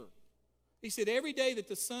chamber. He said every day that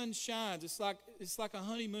the sun shines, it's like a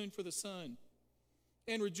honeymoon for the sun,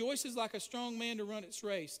 and rejoices like a strong man to run its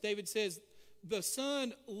race. David says the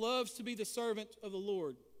sun loves to be the servant of the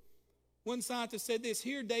Lord. One scientist said this: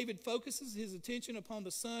 here David focuses his attention upon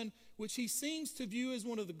the sun, which he seems to view as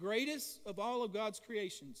one of the greatest of all of God's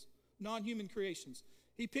creations, non-human creations.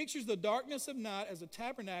 He pictures the darkness of night as a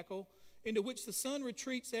tabernacle into which the sun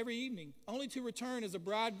retreats every evening, only to return as a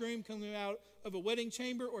bridegroom coming out of a wedding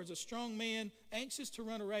chamber or as a strong man anxious to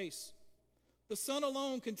run a race. The sun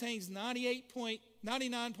alone contains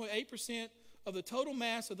 99.8% of the total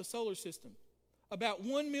mass of the solar system. About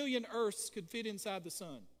 1 million Earths could fit inside the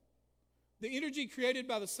sun. The energy created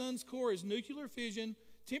by the sun's core is nuclear fission.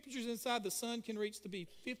 Temperatures inside the sun can reach to be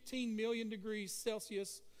 15 million degrees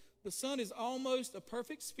Celsius. The sun is almost a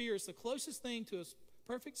perfect sphere. It's the closest thing to a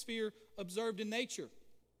perfect sphere observed in nature.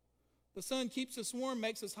 The sun keeps us warm,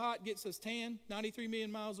 makes us hot, gets us tan, 93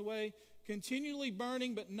 million miles away, continually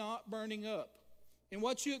burning but not burning up. And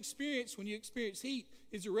what you experience when you experience heat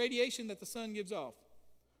is the radiation that the sun gives off.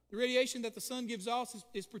 The radiation that the sun gives off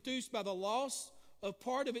is produced by the loss of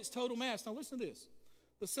part of its total mass. Now listen to this.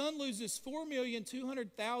 The sun loses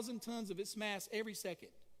 4,200,000 tons of its mass every second.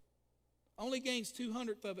 Only gains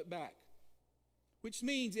 200th of it back, which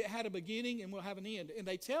means it had a beginning and will have an end. And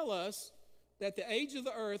they tell us that the age of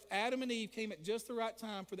the earth, Adam and Eve, came at just the right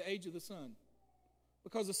time for the age of the sun.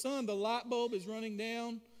 Because the sun, the light bulb is running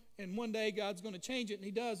down, and one day God's going to change it, and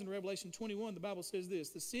he does. In Revelation 21, the Bible says this: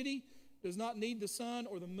 the city does not need the sun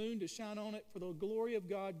or the moon to shine on it, for the glory of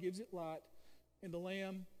God gives it light, and the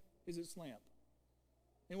Lamb is its lamp.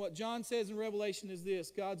 And what John says in Revelation is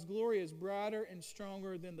this: God's glory is brighter and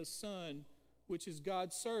stronger than the sun, which is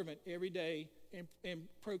God's servant every day and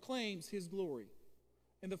proclaims his glory.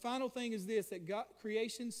 And the final thing is this, that God,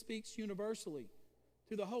 creation speaks universally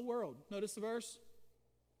to the whole world. Notice the verse.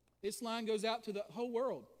 This line goes out to the whole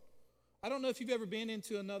world. I don't know if you've ever been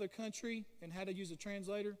into another country and had to use a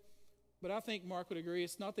translator, but I think Mark would agree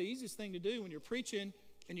it's not the easiest thing to do when you're preaching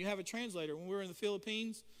and you have a translator. When we were in the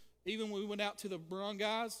Philippines, even when we went out to the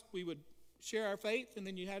barangays, we would share our faith, and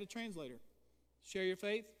then you had a translator. Share your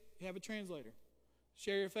faith, you have a translator.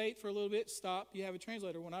 Share your faith for a little bit, stop, you have a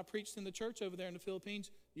translator. When I preached in the church over there in the Philippines,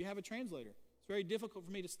 you have a translator. It's very difficult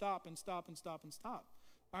for me to stop and stop and stop and stop.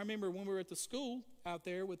 I remember when we were at the school out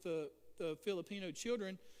there with the Filipino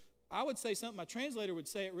children, I would say something, my translator would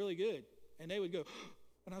say it really good, and they would go,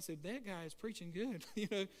 and I said, that guy is preaching good.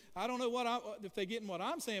 I don't know if they're getting what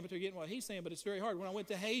I'm saying, but they're getting what he's saying, but it's very hard. When I went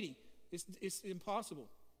to Haiti, it's impossible.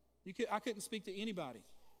 I couldn't speak to anybody.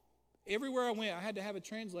 Everywhere I went, I had to have a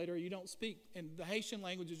translator or you don't speak. And the Haitian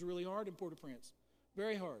language is really hard in Port-au-Prince.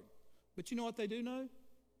 Very hard. But you know what they do know?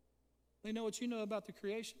 They know what you know about the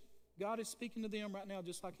creation. God is speaking to them right now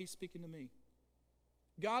just like he's speaking to me.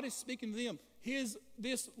 God is speaking to them.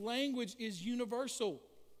 This language is universal.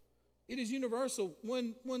 It is universal.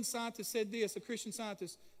 One scientist said this, a Christian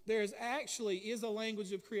scientist, there is a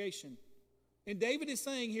language of creation. And David is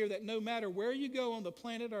saying here that no matter where you go on the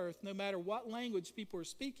planet Earth, no matter what language people are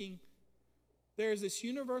speaking, there is this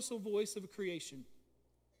universal voice of creation.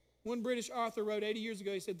 One British author wrote 80 years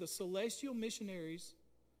ago, he said, the celestial missionaries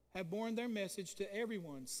have borne their message to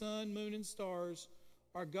everyone. Sun, moon, and stars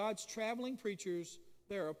are God's traveling preachers.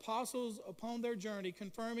 They are apostles upon their journey,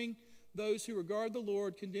 confirming those who regard the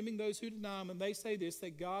Lord, condemning those who deny him. And they say this,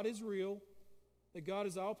 that God is real, that God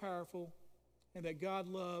is all-powerful, and that God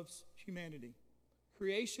loves humanity.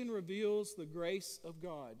 Creation reveals the grace of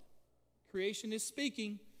God. Creation is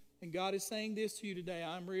speaking, and God is saying this to you today.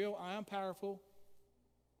 I'm real, I am powerful,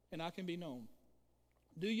 and I can be known.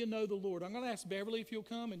 Do you know the Lord? I'm going to ask Beverly if you'll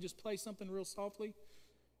come and just play something real softly.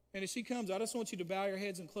 And as she comes, I just want you to bow your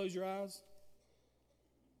heads and close your eyes.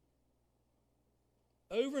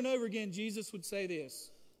 Over and over again, Jesus would say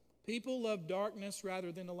this, people love darkness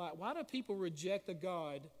rather than the light. Why do people reject a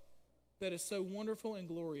God that is so wonderful and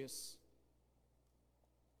glorious?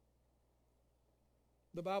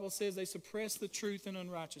 The Bible says they suppress the truth in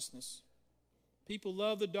unrighteousness. People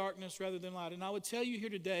love the darkness rather than light. And I would tell you here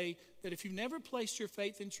today that if you've never placed your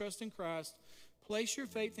faith and trust in Christ, place your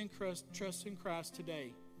faith and trust in Christ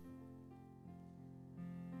today.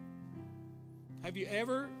 Have you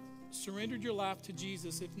ever surrendered your life to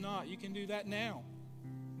Jesus? If not, you can do that now.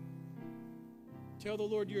 Tell the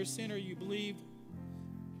Lord you're a sinner. You believe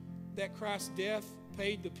that Christ's death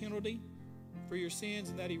paid the penalty for your sins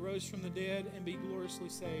and that he rose from the dead, and be gloriously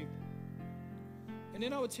saved. And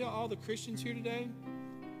then I would tell all the Christians here today,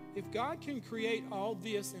 if God can create all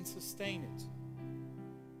this and sustain it,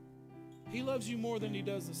 he loves you more than he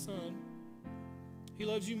does the sun. He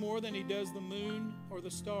loves you more than he does the moon or the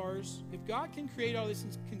stars. If God can create all this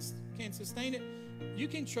and can sustain it, you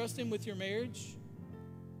can trust him with your marriage.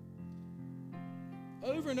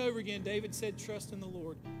 Over and over again, David said, trust in the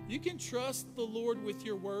Lord. You can trust the Lord with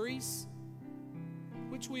your worries,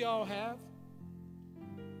 which we all have.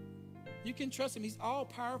 You can trust him. He's all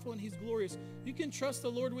powerful and he's glorious. You can trust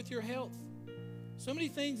the Lord with your health. So many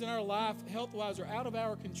things in our life, health-wise, are out of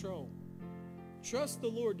our control. Trust the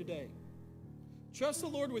Lord today. Trust the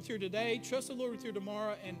Lord with your today. Trust the Lord with your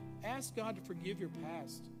tomorrow, and ask God to forgive your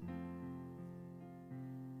past.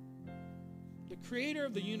 The creator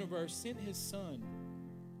of the universe sent his son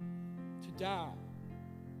to die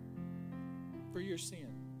for your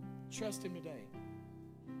sin. Trust him today.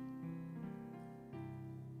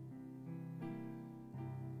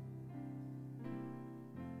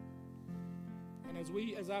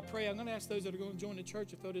 And as I pray, I'm going to ask those that are going to join the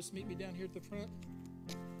church if they'll just meet me down here at the front.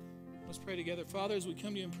 Let's pray together. Father, as we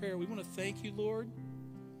come to you in prayer, we want to thank you, Lord,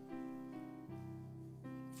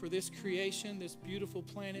 for this creation, this beautiful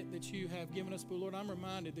planet that you have given us. But Lord, I'm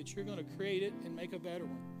reminded that you're going to create it and make a better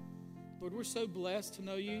one. Lord, we're so blessed to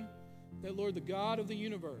know you, that, Lord, the God of the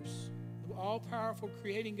universe, the all-powerful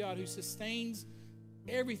creating God who sustains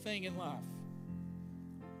everything in life.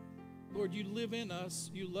 Lord, you live in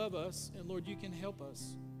us, you love us, and Lord, you can help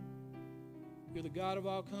us. You're the God of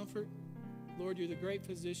all comfort. Lord, you're the great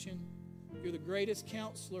physician. You're the greatest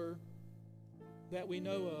counselor that we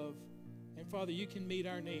know of. And Father, you can meet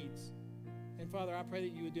our needs. And Father, I pray that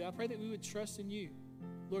you would do. I pray that we would trust in you.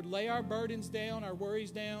 Lord, lay our burdens down, our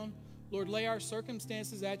worries down. Lord, lay our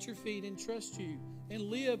circumstances at your feet and trust you and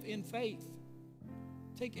live in faith.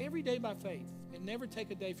 Take every day by faith and never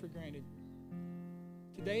take a day for granted.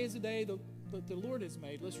 Today is a day that the Lord has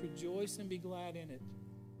made. Let's rejoice and be glad in it.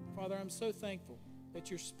 Father, I'm so thankful that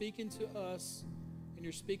you're speaking to us and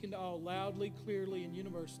you're speaking to all loudly, clearly, and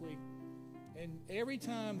universally. And every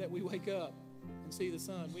time that we wake up and see the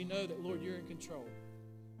sun, we know that, Lord, you're in control.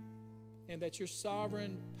 And that your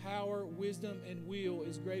sovereign power, wisdom, and will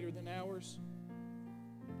is greater than ours.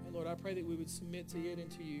 Lord, I pray that we would submit to it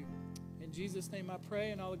and to you. In Jesus' name I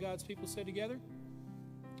pray, and all of God's people say together,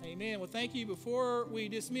 amen. Well, thank you. Before we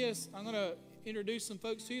dismiss, I'm going to introduce some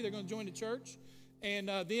folks to you. They're going to join the church. And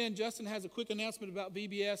then Justin has a quick announcement about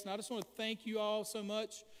VBS. And I just want to thank you all so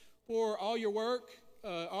much for all your work,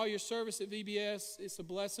 all your service at VBS. It's a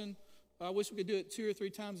blessing. I wish we could do it 2 or 3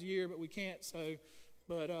 times a year, but we can't.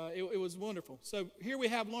 But it was wonderful. So here we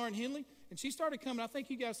have Lauren Henley. And she started coming. I think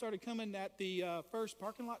you guys started coming at the first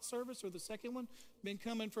parking lot service or the second one. Been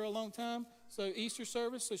coming for a long time. So Easter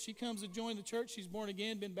service. So she comes to join the church. She's born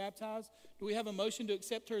again, been baptized. Do we have a motion to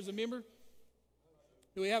accept her as a member?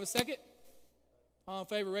 Do we have a second? All in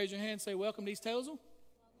favor, raise your hand. Say, welcome to East Tazewell.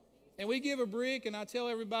 And we give a brick, and I tell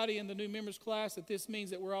everybody in the new members class that this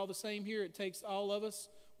means that we're all the same here. It takes all of us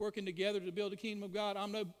working together to build the kingdom of God.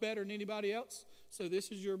 I'm no better than anybody else. So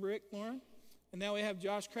this is your brick, Lauren. And now we have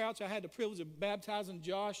Josh Crouch. I had the privilege of baptizing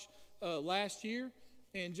Josh last year.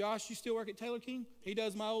 And Josh, you still work at Taylor King? He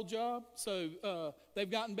does my old job. So they've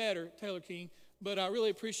gotten better at Taylor King. But I really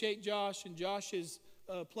appreciate Josh. And Josh has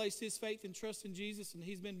placed his faith and trust in Jesus, and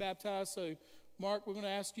he's been baptized. So, Mark, we're going to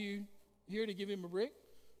ask you here to give him a brick.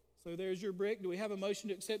 So there's your brick. Do we have a motion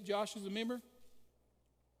to accept Josh as a member?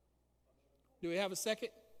 Do we have a second?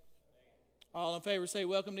 All in favor say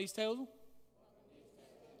welcome to East Tazewell.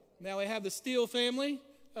 Now we have the Steele family.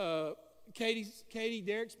 Katie,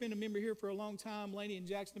 Derek's been a member here for a long time. Laney and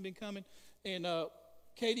Jackson have been coming. And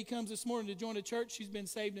Katie comes this morning to join the church. She's been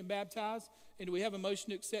saved and baptized. And do we have a motion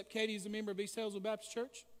to accept Katie as a member of East Tazewell Baptist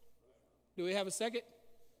Church? Do we have a second?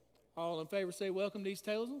 All in favor say welcome to East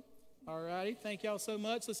Tazewell. All righty. Thank y'all so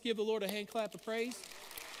much. Let's give the Lord a hand clap of praise.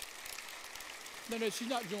 No, she's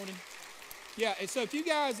not joining. Yeah, and so if you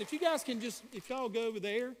guys can just, if y'all go over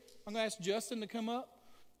there, I'm going to ask Justin to come up.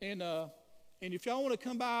 And if y'all want to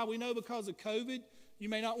come by, we know because of COVID, you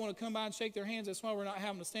may not want to come by and shake their hands. That's why we're not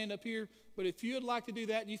having to stand up here. But if you would like to do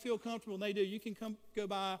that and you feel comfortable and they do, you can go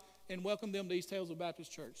by and welcome them to East Tazewell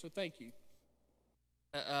Baptist Church. So thank you.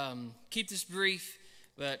 Keep this brief,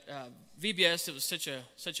 but VBS, it was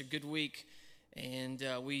such a good week, and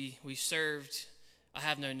we served. I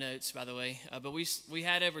have no notes, by the way, but we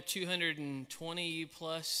had over 220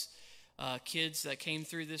 plus kids that came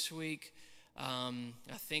through this week. I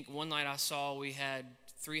think one night I saw we had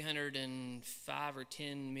 305 or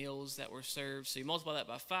 10 meals that were served. So you multiply that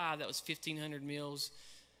by 5, that was 1,500 meals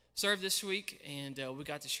served this week, and we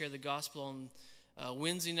got to share the gospel on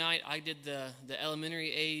Wednesday night. I did the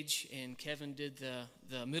elementary age, and Kevin did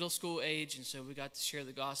the middle school age, and so we got to share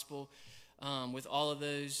the gospel with all of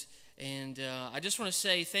those. And I just want to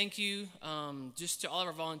say thank you just to all of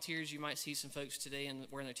our volunteers. You might see some folks today and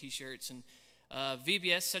wearing their T-shirts. And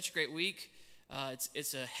VBS, such a great week.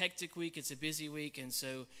 It's a hectic week. It's a busy week. And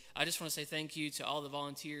so I just want to say thank you to all the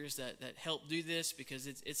volunteers that helped do this, because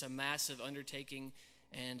it's a massive undertaking.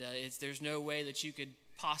 And there's no way that you could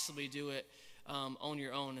possibly do it on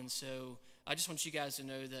your own. And so I just want you guys to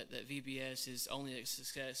know that VBS is only a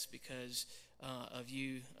success because of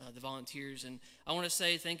you, the volunteers. And I want to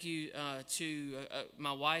say thank you to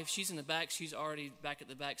my wife. She's in the back. She's already back at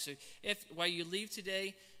the back. So while you leave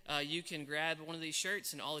today, you can grab one of these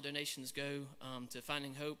shirts, and all the donations go to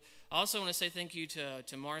Finding Hope. I also want to say thank you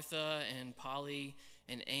to Martha and Polly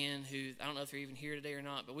and Ann, who I don't know if they're even here today or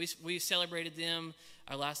not, but we celebrated them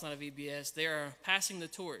our last night of VBS. They are passing the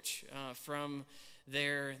torch from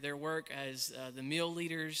their work as the meal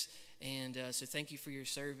leaders. And so thank you for your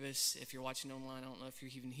service. If you're watching online, I don't know if you're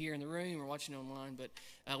even here in the room or watching online, but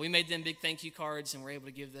we made them big thank you cards, and we're able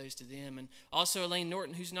to give those to them. And also Elaine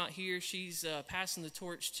Norton, who's not here, she's passing the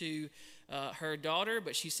torch to her daughter,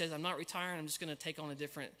 but she says, I'm not retiring. I'm just going to take on a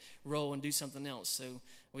different role and do something else. So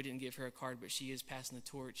we didn't give her a card, but she is passing the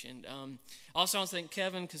torch. And also I want to thank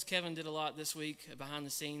Kevin, because Kevin did a lot this week behind the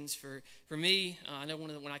scenes for me. I know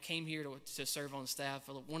when I came here to serve on staff,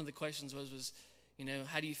 one of the questions was,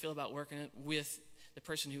 how do you feel about working with the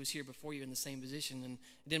person who was here before you in the same position? And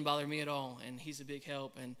it didn't bother me at all, and he's a big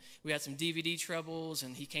help. And we had some DVD troubles,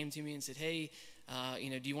 and he came to me and said, hey,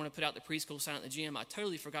 do you want to put out the preschool sign at the gym? I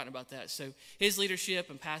totally forgotten about that. So his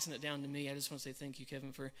leadership and passing it down to me, I just want to say thank you,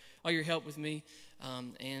 Kevin, for all your help with me.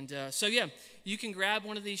 So you can grab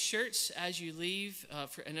one of these shirts as you leave.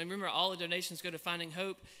 And remember, all the donations go to Finding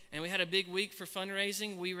Hope. And we had a big week for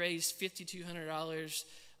fundraising. We raised $5,200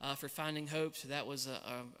 for Finding Hope, so that was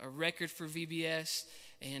a record for VBS,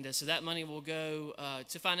 and so that money will go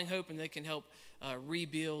to Finding Hope, and they can help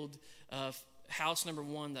rebuild house number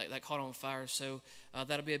 1 that caught on fire. So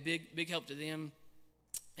that'll be a big help to them.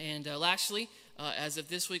 And lastly, as if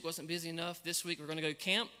this week wasn't busy enough, this week we're going to go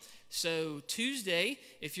camp. So Tuesday,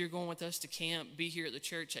 if you're going with us to camp, be here at the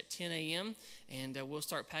church at 10 a.m., and we'll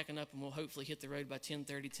start packing up, and we'll hopefully hit the road by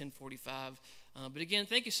 10:30, 10:45. But again,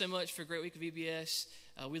 thank you so much for a great week of VBS.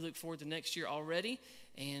 We look forward to next year already.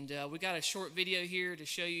 And we got a short video here to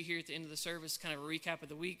show you here at the end of the service, kind of a recap of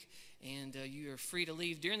the week. And you are free to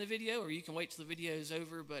leave during the video, or you can wait till the video is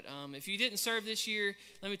over. But if you didn't serve this year,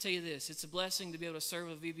 let me tell you this. It's a blessing to be able to serve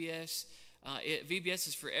with VBS. VBS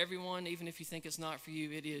is for everyone. Even if you think it's not for you,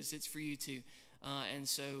 it is. It's for you too. And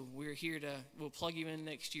so we're here we'll plug you in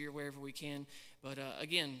next year wherever we can. But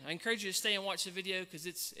again, I encourage you to stay and watch the video, because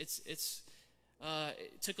it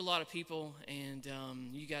took a lot of people, and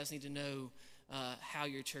you guys need to know how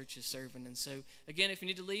your church is serving. And so, again, if you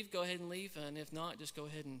need to leave, go ahead and leave. And if not, just go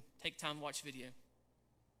ahead and take time to watch the video.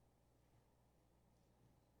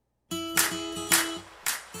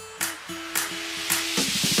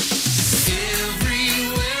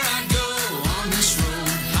 Everywhere I go on this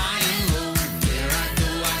road, high and low, where I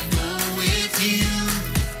go with you.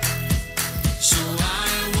 So I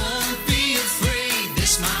won't be afraid,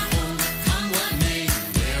 this my home, come what may.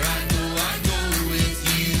 Where I go with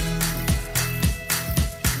you.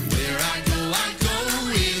 Where I go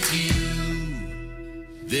with you.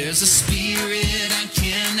 There's a spirit I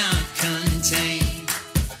cannot contain.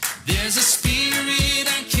 There's a spirit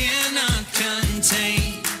I cannot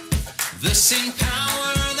contain. The same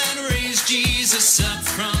power that raised Jesus up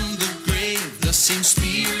from the grave, the same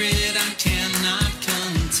spirit I cannot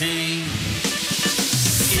contain.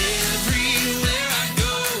 Everywhere I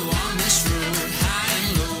go on this road, high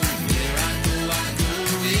and low, where I go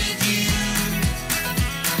with you.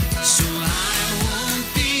 So I won't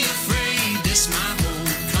be afraid, this my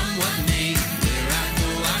home, come what may. Where I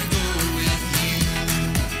go with you.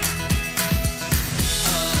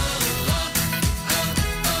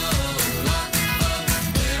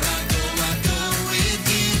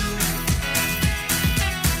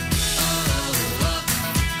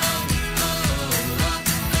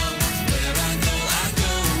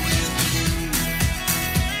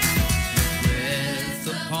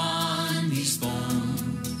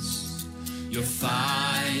 Your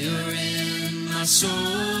fire in my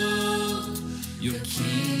soul, your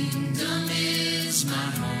kingdom is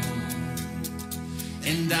my home,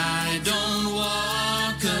 and I don't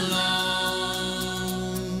walk alone.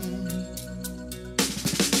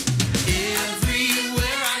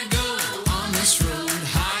 Everywhere I go on this road,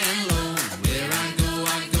 high and low, where I go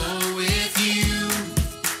with you.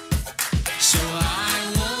 So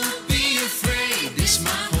I won't be afraid, this my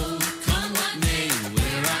home, come what may.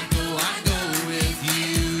 Where I go with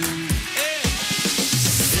you.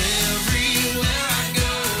 Everywhere I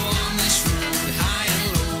go on this road, high and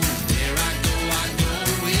low, where I go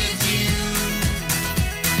with you.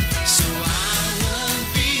 So I won't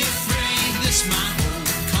be afraid, this my home,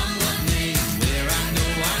 come what may. Where I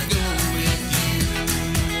go with you.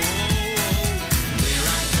 Where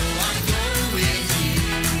I go with you.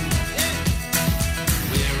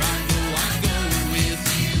 Where I go with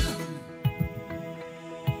you.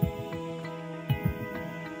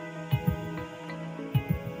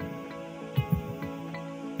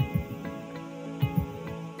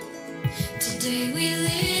 Today we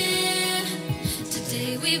live,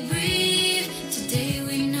 today we breathe, today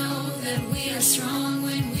we know that we are strong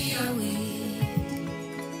when we are weak.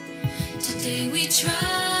 Today we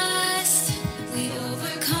trust, we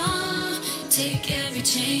overcome, take every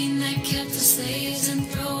chain that kept us slaves and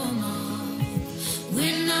throw them off.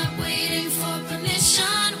 We're not waiting for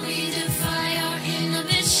permission, we defy our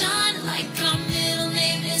inhibition, like our middle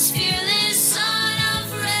name is Fearless, Son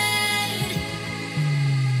of Red.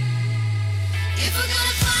 If we're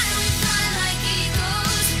gonna fly, we fly like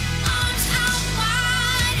eagles, arms out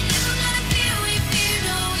wide. If we're gonna fear, we fear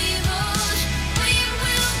no evil. We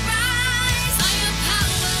will rise. By your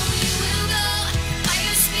power we will go. By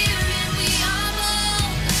your spirit we are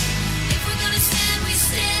bold. If we're gonna stand, we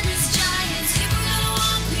stand as giants. If we're gonna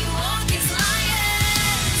walk, we walk as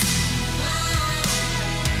lions.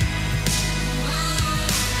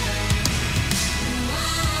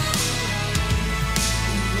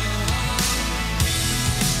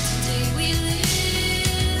 Today we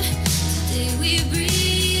live, today we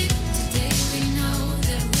breathe, today we know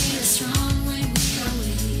that we are strong when we are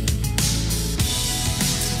weak.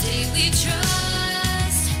 Today we trust.